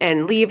 And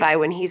Levi,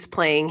 when he's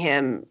playing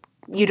him,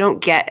 you don't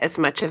get as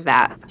much of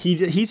that.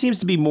 He seems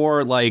to be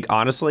more like,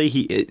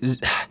 honestly,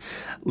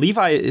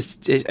 Levi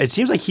it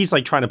seems like he's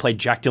like trying to play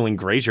Jack Dylan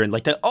Grazer and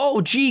like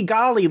gee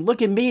golly,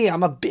 look at me,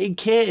 I'm a big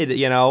kid,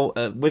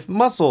 with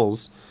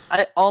muscles.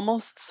 I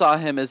almost saw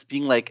him as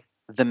being like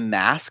the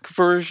Mask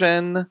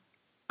version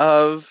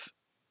of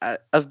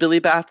Billy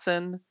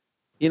Batson.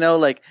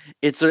 Like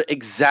it's sort of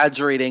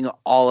exaggerating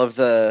all of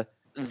the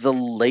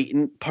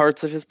latent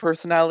parts of his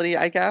personality,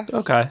 I guess.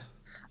 Okay.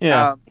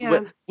 Yeah.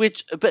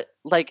 But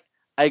like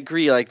I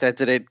agree, like that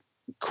didn't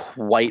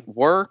quite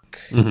work.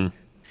 Mm-hmm.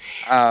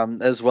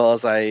 As well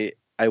as I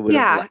would.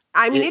 Yeah,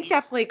 I mean, it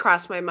definitely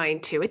crossed my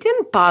mind too. It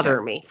didn't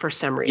bother me for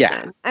some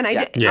reason, and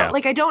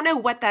I don't know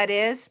what that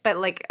is, but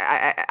like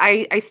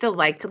I still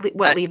liked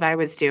what Levi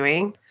was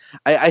doing.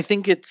 I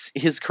think it's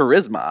his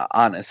charisma,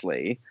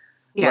 honestly.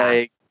 Yeah.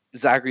 Like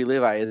Zachary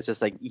Levi is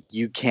just like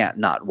you can't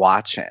not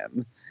watch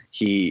him.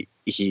 He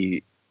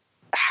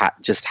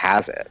just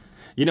has it.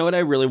 You know what I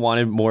really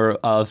wanted more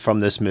of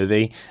from this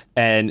movie?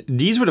 And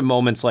these were the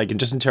moments, like,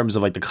 just in terms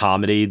of, like, the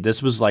comedy,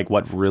 this was, like,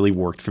 what really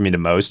worked for me the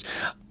most.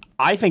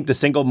 I think the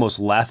single most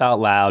laugh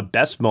out loud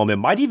best moment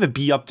might even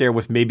be up there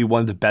with maybe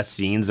one of the best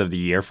scenes of the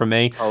year for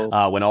me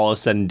when all is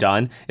said and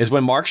done, is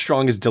when Mark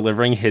Strong is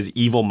delivering his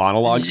evil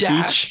monologue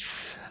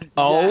speech.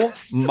 Oh,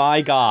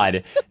 my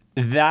God.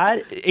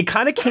 That it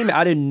kind of came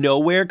out of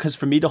nowhere because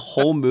for me the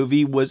whole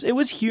movie was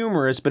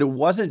humorous, but it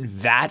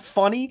wasn't that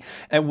funny.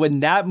 And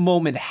when that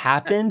moment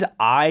happened,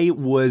 I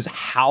was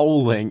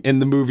howling in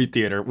the movie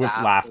theater with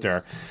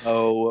laughter.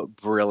 So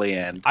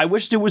brilliant. I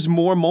wish there was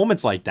more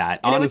moments like that.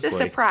 And honestly, it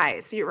was a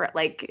surprise. You were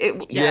like,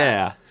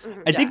 yeah.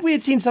 I think we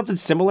had seen something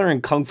similar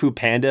in Kung Fu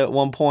Panda at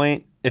one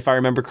point, if I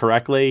remember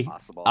correctly.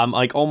 Possible. I'm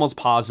like almost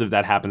positive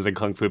that happens in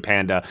Kung Fu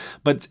Panda,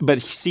 but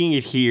seeing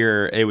it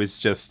here, it was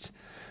just.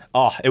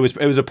 Oh, it was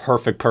a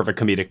perfect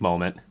comedic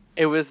moment.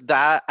 It was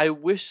that. I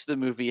wish the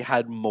movie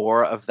had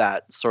more of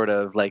that sort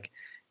of like,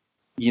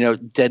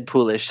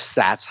 Deadpoolish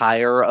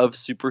satire of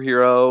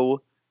superhero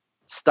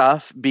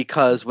stuff,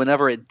 because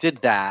whenever it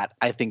did that,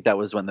 I think that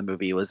was when the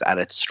movie was at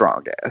its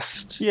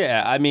strongest.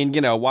 Yeah, I mean,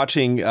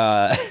 watching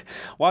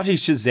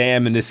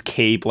Shazam in this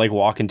cape, like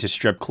walking to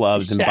strip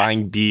clubs and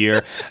buying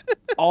beer.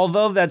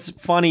 Although that's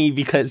funny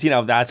because,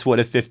 that's what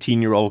a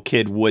 15-year-old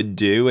kid would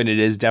do. And it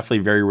is definitely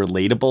very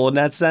relatable in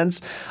that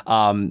sense.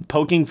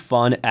 Poking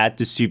fun at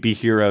the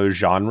superhero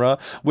genre,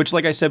 which,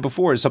 like I said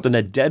before, is something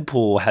that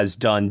Deadpool has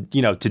done,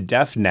 to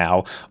death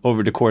now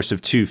over the course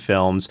of 2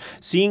 films.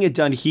 Seeing it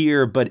done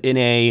here, but in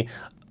a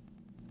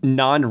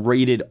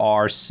non-rated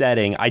R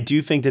setting, I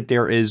do think that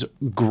there is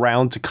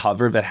ground to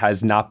cover that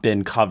has not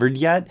been covered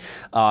yet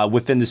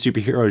within the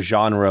superhero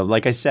genre.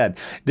 Like I said,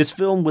 this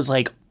film was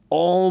like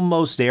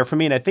almost there for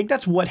me, and I think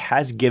that's what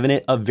has given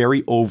it a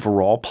very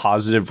overall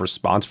positive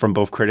response from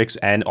both critics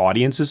and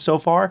audiences so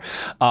far,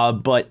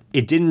 but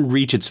it didn't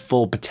reach its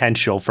full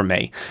potential for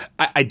me.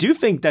 I do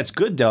think that's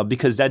good though,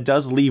 because that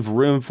does leave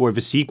room for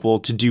the sequel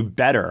to do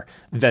better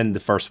than the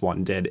first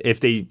one did.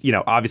 If they,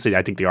 obviously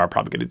I think they are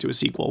probably going to do a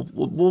sequel.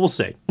 We'll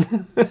see.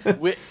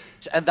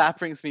 And that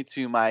brings me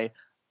to my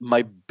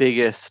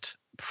biggest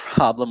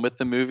problem with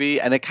the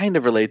movie, and it kind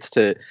of relates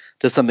to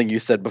something you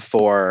said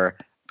before,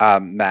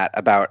 Matt,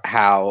 about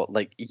how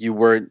like you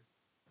weren't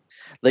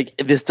like,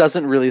 this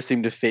doesn't really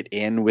seem to fit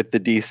in with the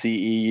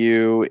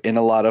DCEU in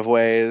a lot of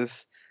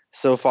ways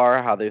so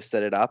far, how they've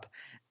set it up.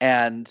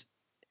 And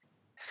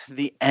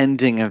the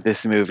ending of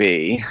this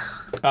movie,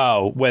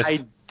 I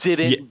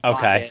didn't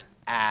buy it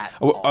at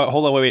all.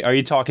 Hold on, wait. Are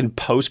you talking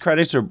post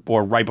credits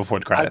or right before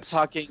the credits?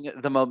 I'm talking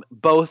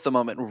both the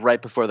moment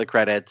right before the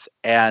credits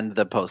and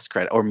the post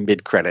credit or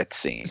mid credit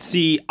scene.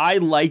 See, I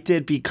liked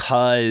it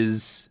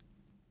because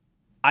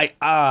I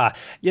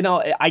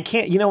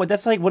can't,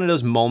 that's like one of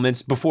those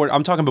moments before,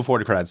 I'm talking before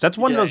the credits. That's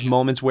one of those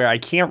moments where I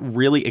can't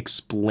really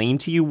explain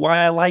to you why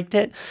I liked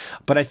it,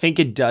 but I think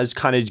it does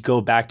kind of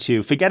go back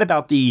to, forget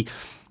about the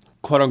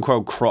quote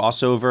unquote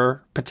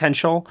crossover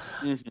potential.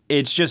 Mm-hmm.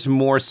 It's just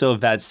more so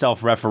that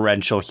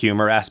self-referential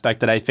humor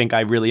aspect that I think I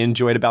really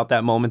enjoyed about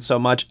that moment so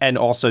much. And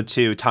also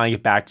too, tying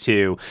it back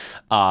to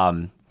Jack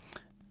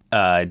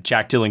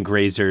Dylan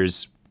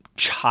Grazer's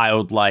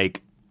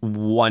childlike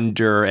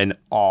wonder and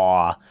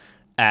awe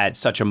at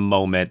such a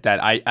moment that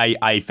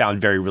I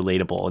found very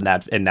relatable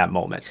in that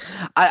moment.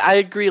 I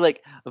agree.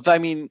 Like, I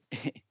mean,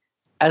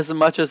 as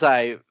much as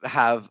I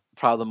have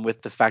problem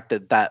with the fact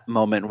that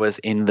moment was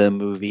in the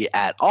movie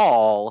at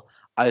all,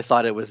 I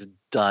thought it was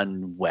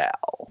done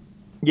well.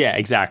 Yeah,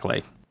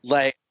 exactly.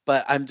 Like,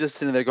 but I'm just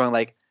sitting there going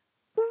like,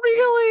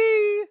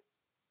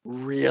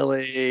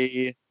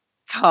 really?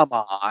 Come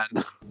on.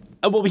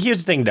 Well,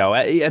 here's the thing, though.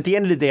 At the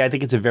end of the day, I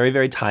think it's a very,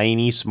 very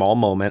tiny, small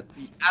moment.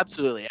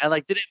 Absolutely. And,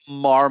 like, didn't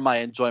mar my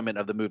enjoyment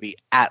of the movie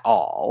at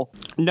all.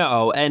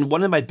 No. And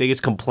one of my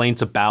biggest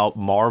complaints about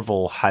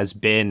Marvel has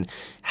been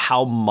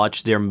how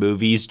much their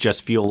movies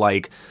just feel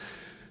like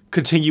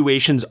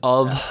continuations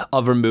of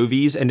other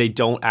movies, and they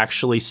don't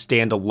actually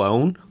stand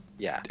alone.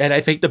 Yeah. And I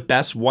think the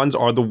best ones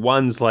are the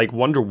ones like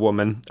Wonder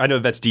Woman. I know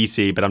that's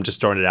DC, but I'm just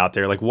throwing it out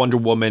there. Like Wonder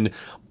Woman,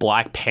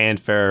 Black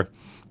Panther,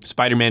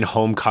 Spider-Man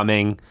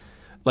Homecoming.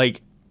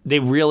 Like, they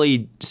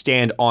really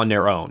stand on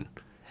their own.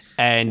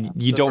 And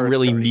you don't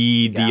really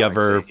need the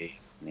other...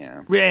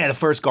 Yeah, the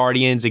first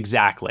Guardians,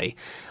 exactly.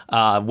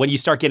 When you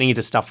start getting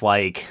into stuff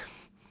like,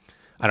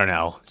 I don't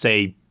know,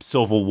 say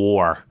Civil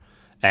War,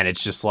 and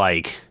it's just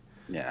like,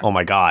 oh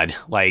my God,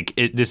 like,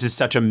 this is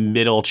such a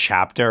middle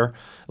chapter.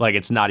 Like,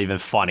 it's not even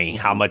funny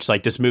how much,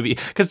 like, this movie...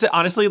 Because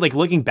honestly, like,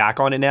 looking back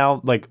on it now,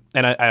 like...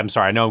 And I'm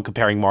sorry, I know I'm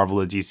comparing Marvel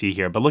to DC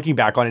here, but looking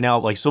back on it now,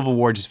 like, Civil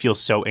War just feels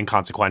so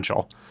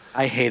inconsequential.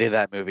 I hated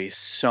that movie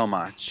so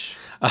much.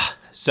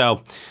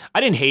 So, I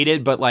didn't hate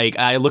it, but, like,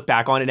 I look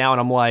back on it now and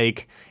I'm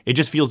like, it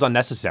just feels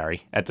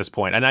unnecessary at this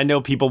point. And I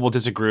know people will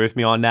disagree with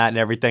me on that and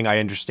everything, I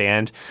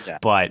understand. Yeah.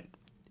 But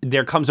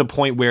there comes a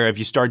point where if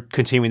you start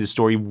continuing the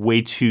story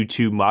way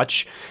too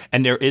much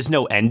and there is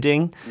no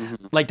ending,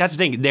 like, that's the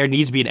thing, there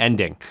needs to be an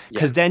ending.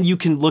 Because then you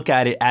can look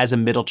at it as a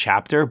middle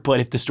chapter, but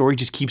if the story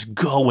just keeps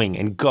going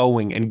and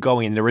going and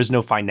going and there is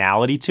no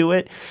finality to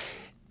it,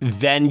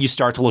 then you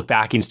start to look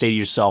back and say to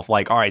yourself,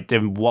 like, all right,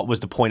 then what was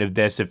the point of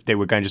this if they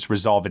were going to just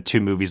resolve it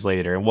 2 movies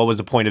later? And what was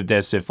the point of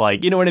this if,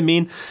 like, you know what I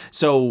mean?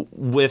 So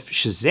with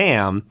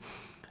Shazam,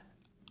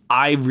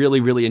 I really,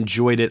 really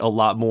enjoyed it a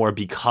lot more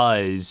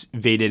because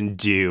they didn't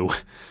do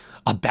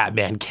a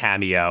Batman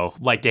cameo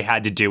like they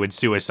had to do in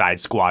Suicide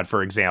Squad,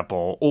 for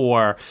example.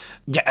 Or,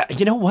 yeah,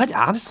 you know what?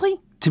 Honestly,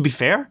 to be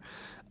fair,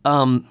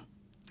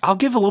 I'll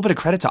give a little bit of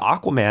credit to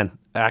Aquaman.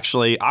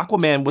 Actually,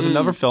 Aquaman was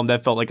another film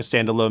that felt like a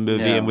standalone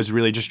movie and was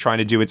really just trying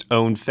to do its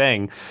own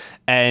thing.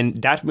 And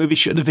that movie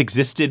should have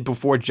existed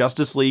before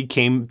Justice League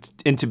came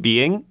into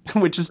being,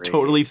 which is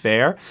totally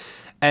fair.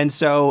 And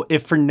so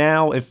if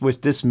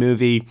with this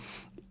movie,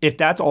 if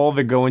that's all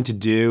they're going to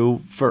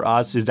do for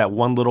us is that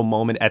one little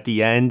moment at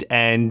the end,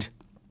 and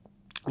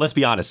let's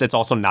be honest, it's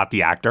also not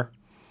the actor.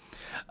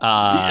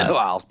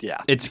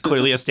 It's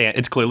clearly a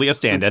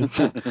stand-in.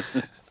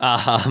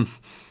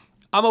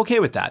 I'm okay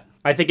with that.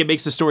 I think it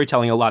makes the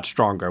storytelling a lot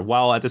stronger,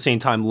 while at the same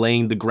time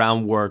laying the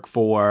groundwork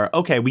for,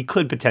 okay, we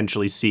could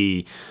potentially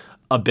see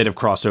a bit of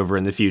crossover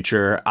in the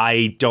future.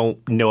 I don't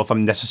know if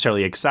I'm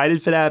necessarily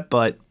excited for that,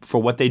 but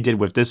for what they did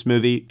with this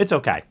movie, it's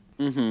okay.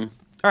 Mm-hmm.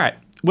 All right.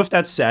 With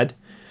that said,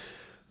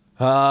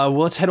 well,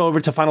 let's head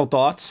over to final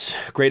thoughts.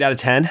 Grade out of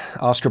 10,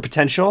 Oscar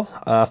potential.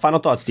 Final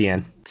thoughts,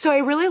 Deanne. So I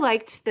really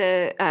liked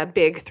the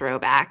big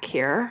throwback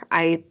here.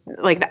 I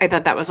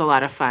thought that was a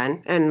lot of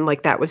fun, and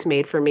like that was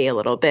made for me a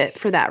little bit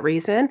for that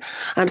reason.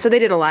 So they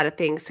did a lot of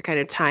things to kind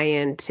of tie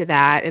into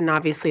that, and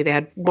obviously they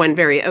had one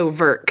very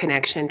overt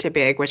connection to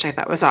Big, which I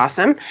thought was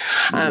awesome.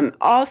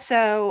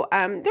 Also,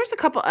 there's a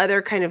couple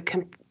other kind of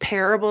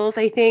comparables.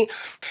 I think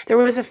there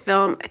was a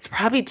film. It's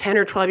probably 10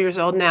 or 12 years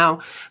old now.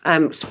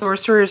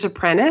 Sorcerer's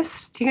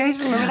Apprentice. Do you guys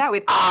remember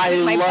that? I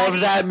love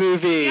that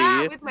movie.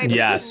 Yeah, with my buddy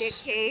Nick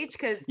Cage,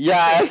 because.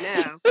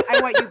 I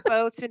want you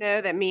both to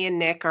know that me and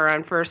Nick are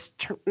on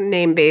first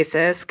name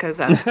basis, because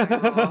that's cool.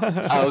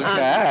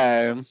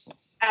 Okay.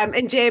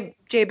 And Jay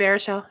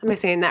Baruchel, am I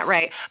saying that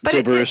right? But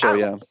Jay Baruchel,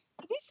 yeah.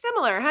 It's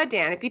similar, huh,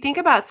 Dan? If you think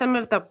about some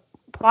of the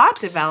plot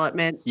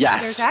developments,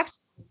 there's actually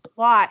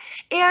plot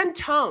and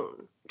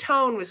tone.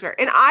 Tone was very,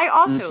 and I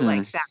also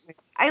liked that movie.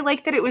 I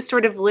like that it was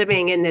sort of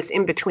living in this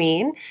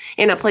in-between,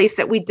 in a place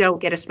that we don't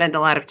get to spend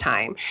a lot of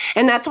time.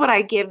 And that's what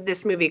I give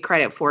this movie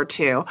credit for,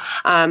 too.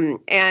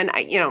 And,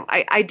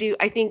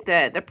 I think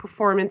that the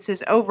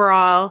performances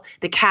overall,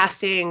 the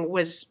casting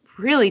was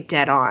really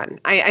dead on.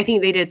 I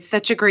think they did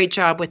such a great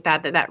job with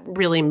that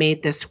really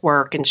made this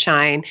work and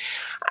shine.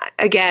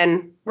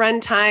 Again,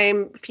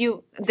 runtime,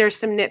 there's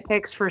some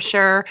nitpicks for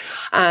sure,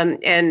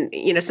 and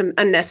some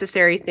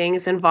unnecessary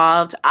things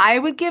involved. I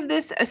would give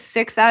this a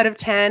 6 out of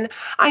 10.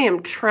 I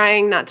am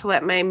trying not to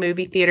let my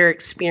movie theater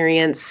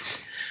experience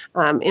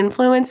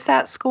influence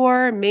that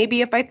score.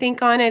 Maybe if I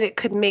think on it, it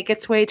could make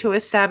its way to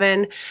a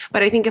 7.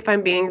 But I think if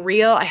I'm being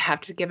real, I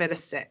have to give it a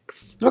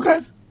 6.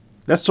 Okay,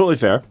 that's totally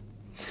fair.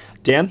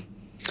 Dan?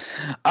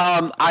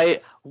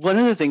 One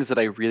of the things that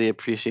I really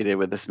appreciated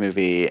with this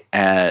movie,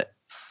 and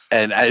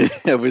I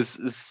was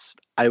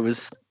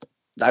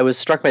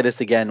struck by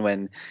this again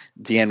when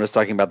Deanne was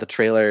talking about the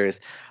trailers.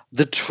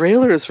 The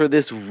trailers for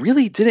this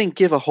really didn't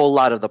give a whole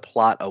lot of the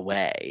plot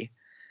away.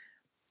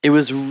 It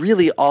was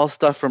really all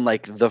stuff from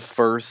like the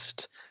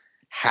first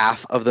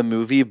half of the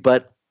movie,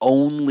 but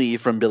only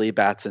from Billy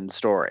Batson's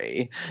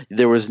story.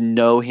 There was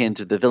no hint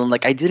of the villain.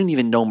 Like, I didn't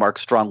even know Mark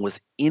Strong was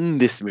in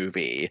this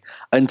movie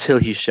until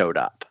he showed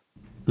up.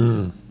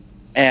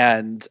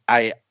 And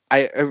I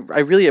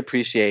really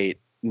appreciate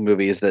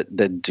movies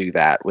that do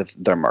that with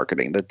their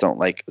marketing, that don't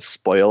like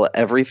spoil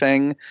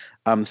everything.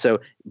 So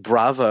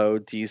bravo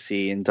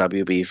DC and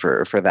WB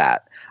for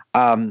that.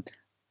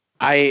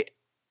 I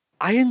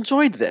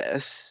enjoyed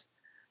this.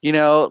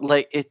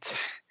 Like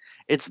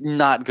it's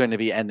not going to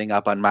be ending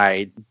up on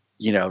my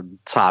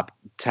top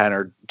 10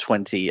 or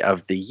 20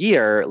 of the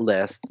year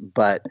list,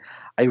 but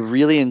I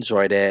really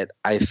enjoyed it.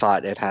 I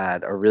thought it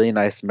had a really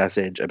nice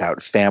message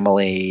about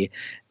family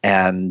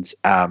and,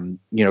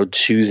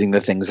 choosing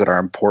the things that are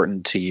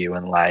important to you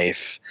in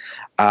life.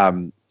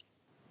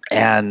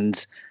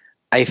 And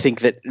I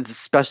think that,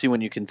 especially when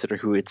you consider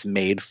who it's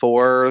made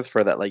for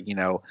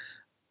that,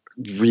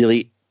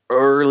 really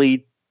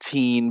early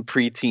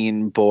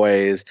preteen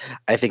boys,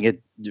 I think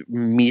it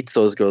meets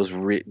those goals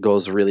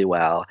really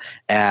well,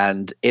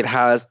 and it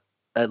has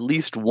at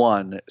least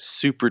one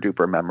super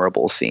duper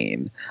memorable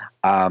scene.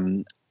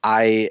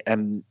 I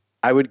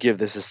would give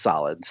this a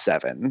solid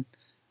 7.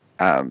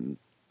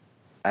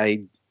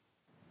 I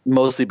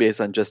mostly based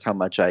on just how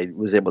much I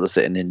was able to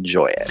sit and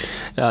enjoy it.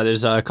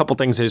 There's a couple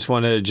things I just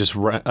want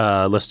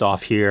to list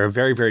off here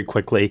very, very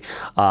quickly.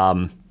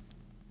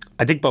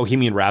 I think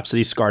Bohemian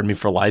Rhapsody scarred me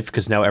for life,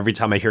 because now every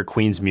time I hear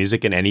Queen's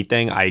music in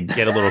anything, I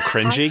get a little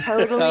cringy. I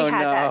totally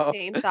had that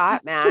same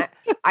thought, Matt.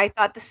 I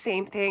thought the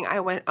same thing. I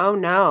went, oh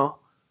no.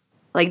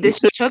 Like, this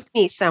took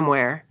me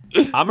somewhere.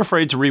 I'm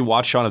afraid to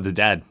rewatch Shaun of the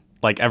Dead,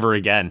 like, ever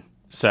again.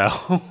 So,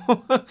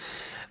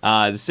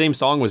 the same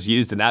song was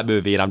used in that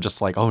movie, and I'm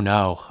just like, oh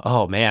no.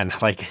 Oh man.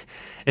 Like,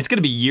 it's going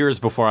to be years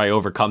before I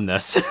overcome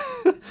this.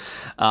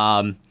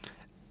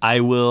 I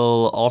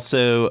will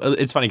also,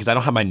 it's funny because I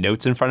don't have my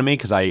notes in front of me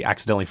because I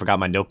accidentally forgot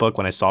my notebook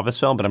when I saw this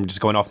film, but I'm just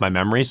going off my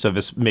memory. So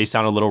this may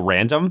sound a little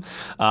random,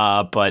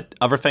 but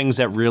other things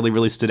that really,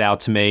 really stood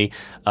out to me.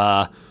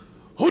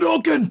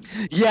 Hadouken!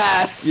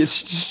 Yes. It's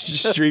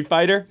Street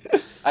Fighter.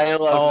 I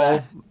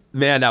love that.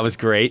 Man, that was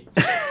great.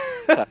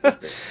 That was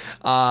great.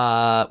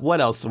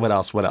 What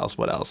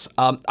else?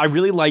 I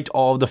really liked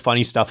all of the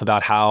funny stuff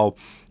about how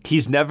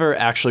he's never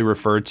actually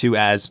referred to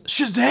as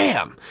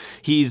Shazam.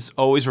 He's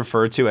always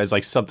referred to as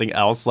like something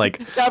else,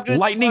 like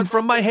lightning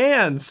from my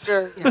hands.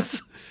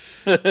 Yes.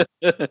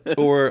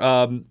 Or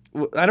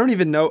I don't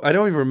even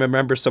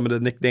remember some of the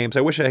nicknames.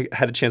 I wish I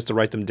had a chance to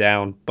write them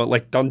down. But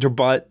like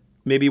Thunderbutt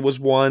maybe was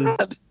one.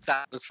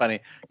 That was funny.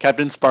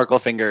 Captain Sparkle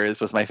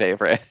Fingers was my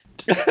favorite.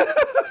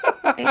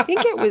 I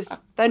think it was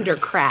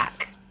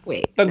Thundercrack.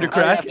 Wait.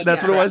 Thundercrack? Oh, yeah,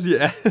 That's what it was?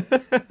 Yeah.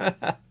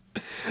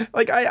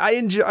 Like I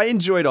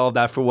enjoyed all of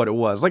that for what it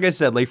was. Like I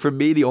said, like for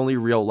me, the only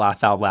real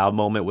laugh out loud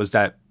moment was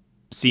that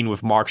scene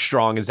with Mark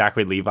Strong and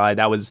Zachary Levi.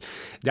 That was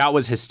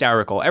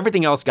hysterical.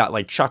 Everything else got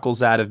like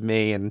chuckles out of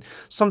me and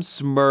some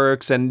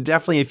smirks and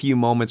definitely a few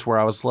moments where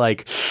I was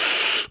like,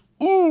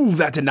 ooh,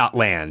 that did not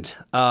land.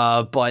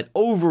 But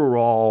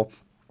overall,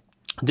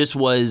 this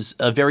was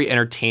a very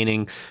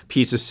entertaining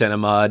piece of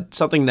cinema,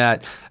 something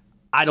that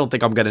I don't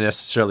think I'm going to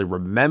necessarily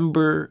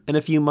remember in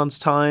a few months'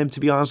 time, to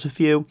be honest with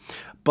you.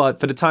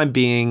 But for the time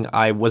being,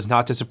 I was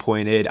not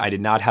disappointed. I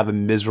did not have a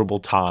miserable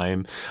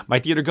time. My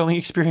theater-going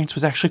experience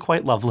was actually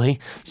quite lovely.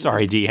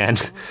 Sorry, Deanne.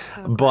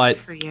 So but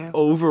for you.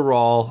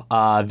 overall,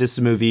 this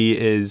movie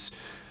is...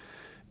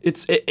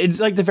 It's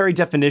like the very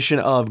definition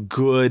of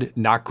good,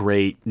 not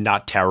great,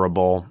 not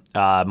terrible.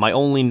 My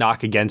only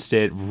knock against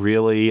it,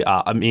 really,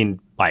 the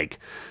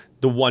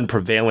one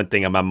prevalent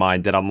thing in my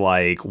mind that I'm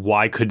like,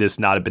 why could this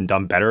not have been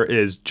done better,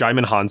 is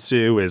Jaimin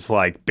Hansu is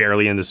like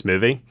barely in this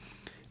movie.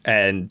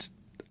 And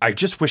I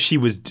just wish he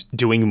was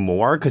doing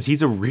more because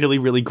he's a really,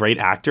 really great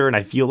actor. And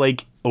I feel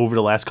like over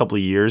the last couple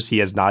of years, he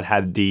has not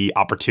had the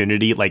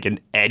opportunity, like in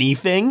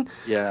anything,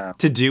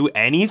 to do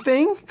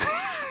anything,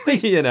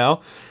 you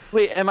know?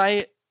 Wait, am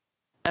I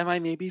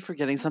maybe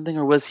forgetting something?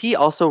 Or was he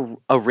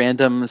also a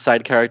random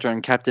side character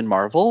in Captain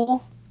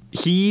Marvel?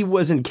 He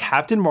was in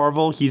Captain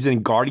Marvel. He's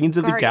in Guardians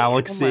of the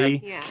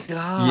Galaxy. Yeah.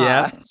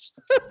 Yeah,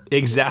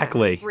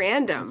 exactly.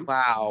 Random.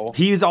 Wow.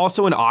 He's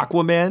also in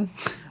Aquaman.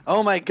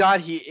 Oh my God,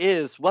 he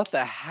is. What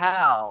the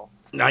hell?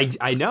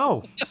 I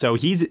know. So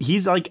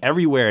he's like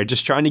everywhere,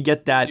 just trying to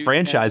get that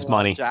franchise Samuel L.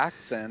 money.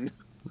 Jackson.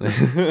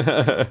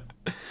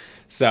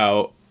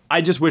 So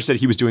I just wish that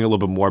he was doing a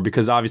little bit more,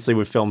 because obviously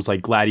with films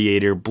like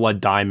Gladiator,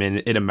 Blood Diamond,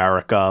 In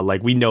America,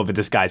 like we know that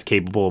this guy's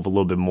capable of a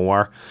little bit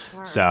more.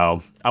 Sure.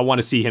 So I want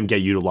to see him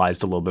get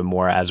utilized a little bit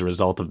more as a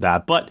result of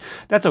that. But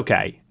that's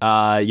okay.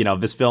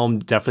 This film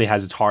definitely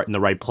has its heart in the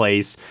right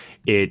place.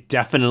 It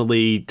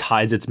definitely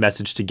ties its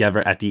message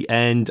together at the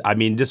end. I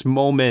mean, this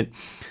moment,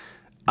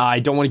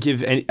 I don't want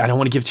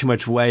to give too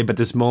much away, but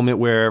this moment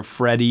where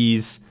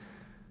Freddy's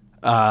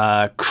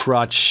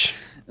crutch.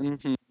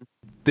 Mm-hmm.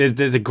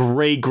 There's a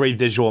great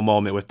visual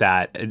moment with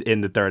that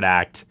in the third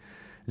act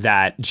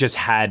that just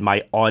had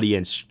my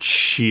audience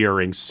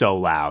cheering so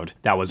loud.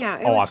 That was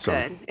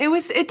awesome.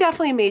 Was good. It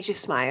definitely made you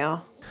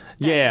smile.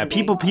 Yeah,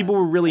 people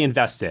were really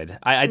invested.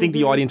 I think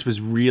the audience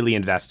was really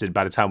invested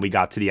by the time we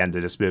got to the end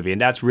of this movie,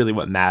 and that's really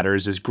what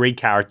matters, is great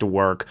character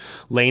work,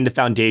 laying the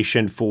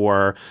foundation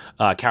for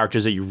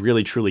characters that you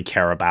really, truly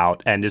care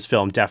about, and this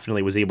film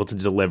definitely was able to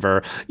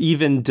deliver,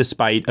 even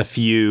despite a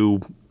few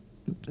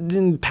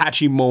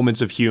patchy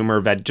moments of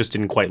humor that just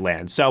didn't quite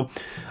land. So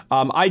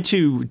I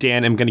too,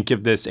 Dan, am going to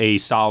give this a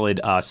solid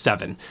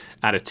 7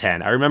 out of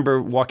 10. I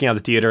remember walking out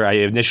of the theater, I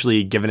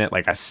initially given it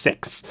like a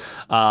 6,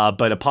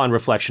 but upon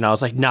reflection, I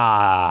was like,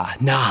 nah,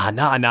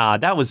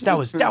 that was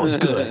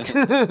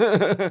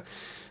good.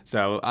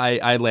 So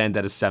I land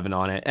at a 7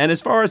 on it. And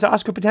as far as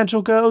Oscar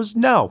potential goes,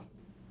 no.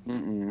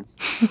 No,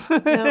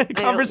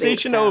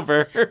 Conversation so.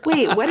 over.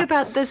 Wait, what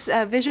about this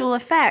visual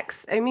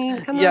effects? I mean,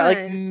 come on. Yeah,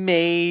 like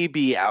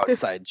maybe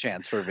outside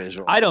chance for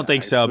visual I don't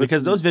think so,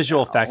 because those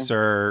visual No. effects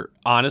are,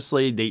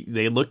 honestly,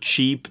 they look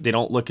cheap. They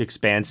don't look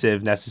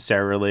expansive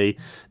necessarily.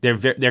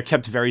 They're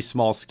kept very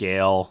small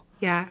scale.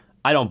 Yeah.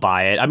 I don't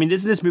buy it. I mean,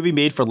 isn't this movie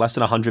made for less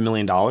than $100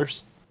 million?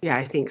 Yeah,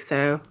 I think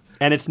so.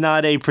 And it's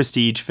not a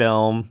prestige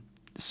film.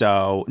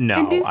 So,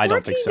 no, I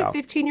don't think so. And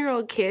do 14 to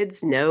 15-year-old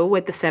kids know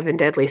what the 7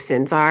 deadly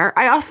sins are?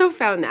 I also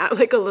found that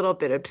like a little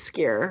bit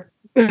obscure.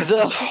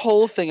 The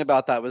whole thing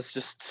about that was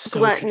just so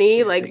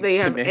gluttony, like they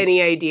have me.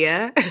 any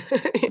idea.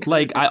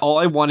 Like, all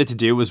I wanted to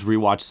do was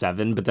rewatch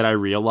 7, but then I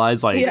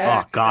realized, like,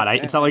 oh, God,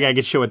 it's not like I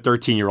could show a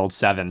 13-year-old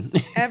 7.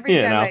 Every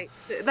time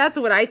that's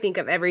what I think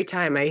of every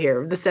time I hear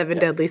of the 7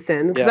 deadly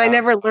sins, because I Yeah.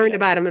 never learned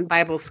about them in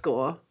Bible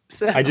school.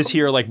 So I just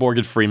hear, like,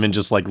 Morgan Freeman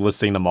just, like,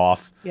 listing them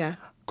off. Yeah.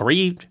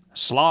 Grieved,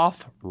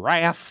 sloth,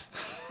 wrath.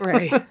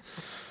 Right.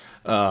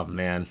 Oh,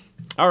 man.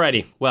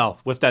 Alrighty. Well,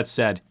 with that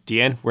said,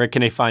 Deanne, where can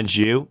they find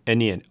you on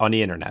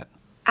the internet?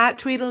 At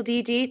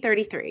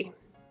TweedleDD33.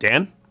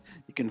 Dan?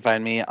 You can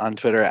find me on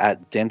Twitter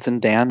at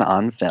DanceandDan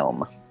on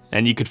Film.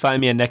 And you could find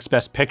me at Next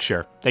Best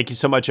Picture. Thank you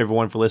so much,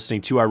 everyone, for listening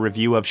to our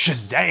review of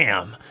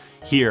Shazam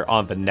here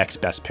on the Next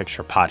Best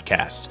Picture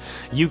podcast.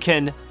 You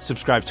can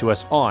subscribe to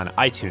us on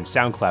iTunes,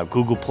 SoundCloud,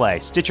 Google Play,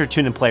 Stitcher,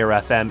 TuneIn Player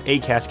FM,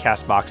 Acast,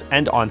 CastBox,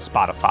 and on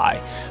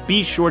Spotify.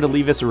 Be sure to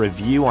leave us a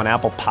review on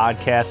Apple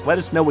Podcasts. Let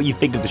us know what you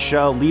think of the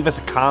show. Leave us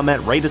a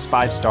comment. Rate us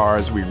 5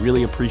 stars. We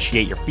really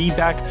appreciate your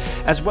feedback,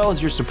 as well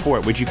as your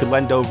support, which you can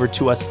lend over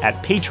to us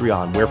at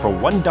Patreon, where for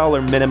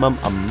 $1 minimum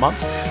a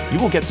month, you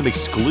will get some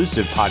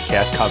exclusive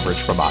podcast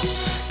coverage from us.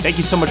 Thank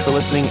you so much for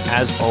listening,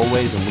 as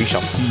always, and we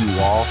shall see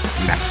you all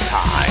next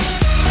time.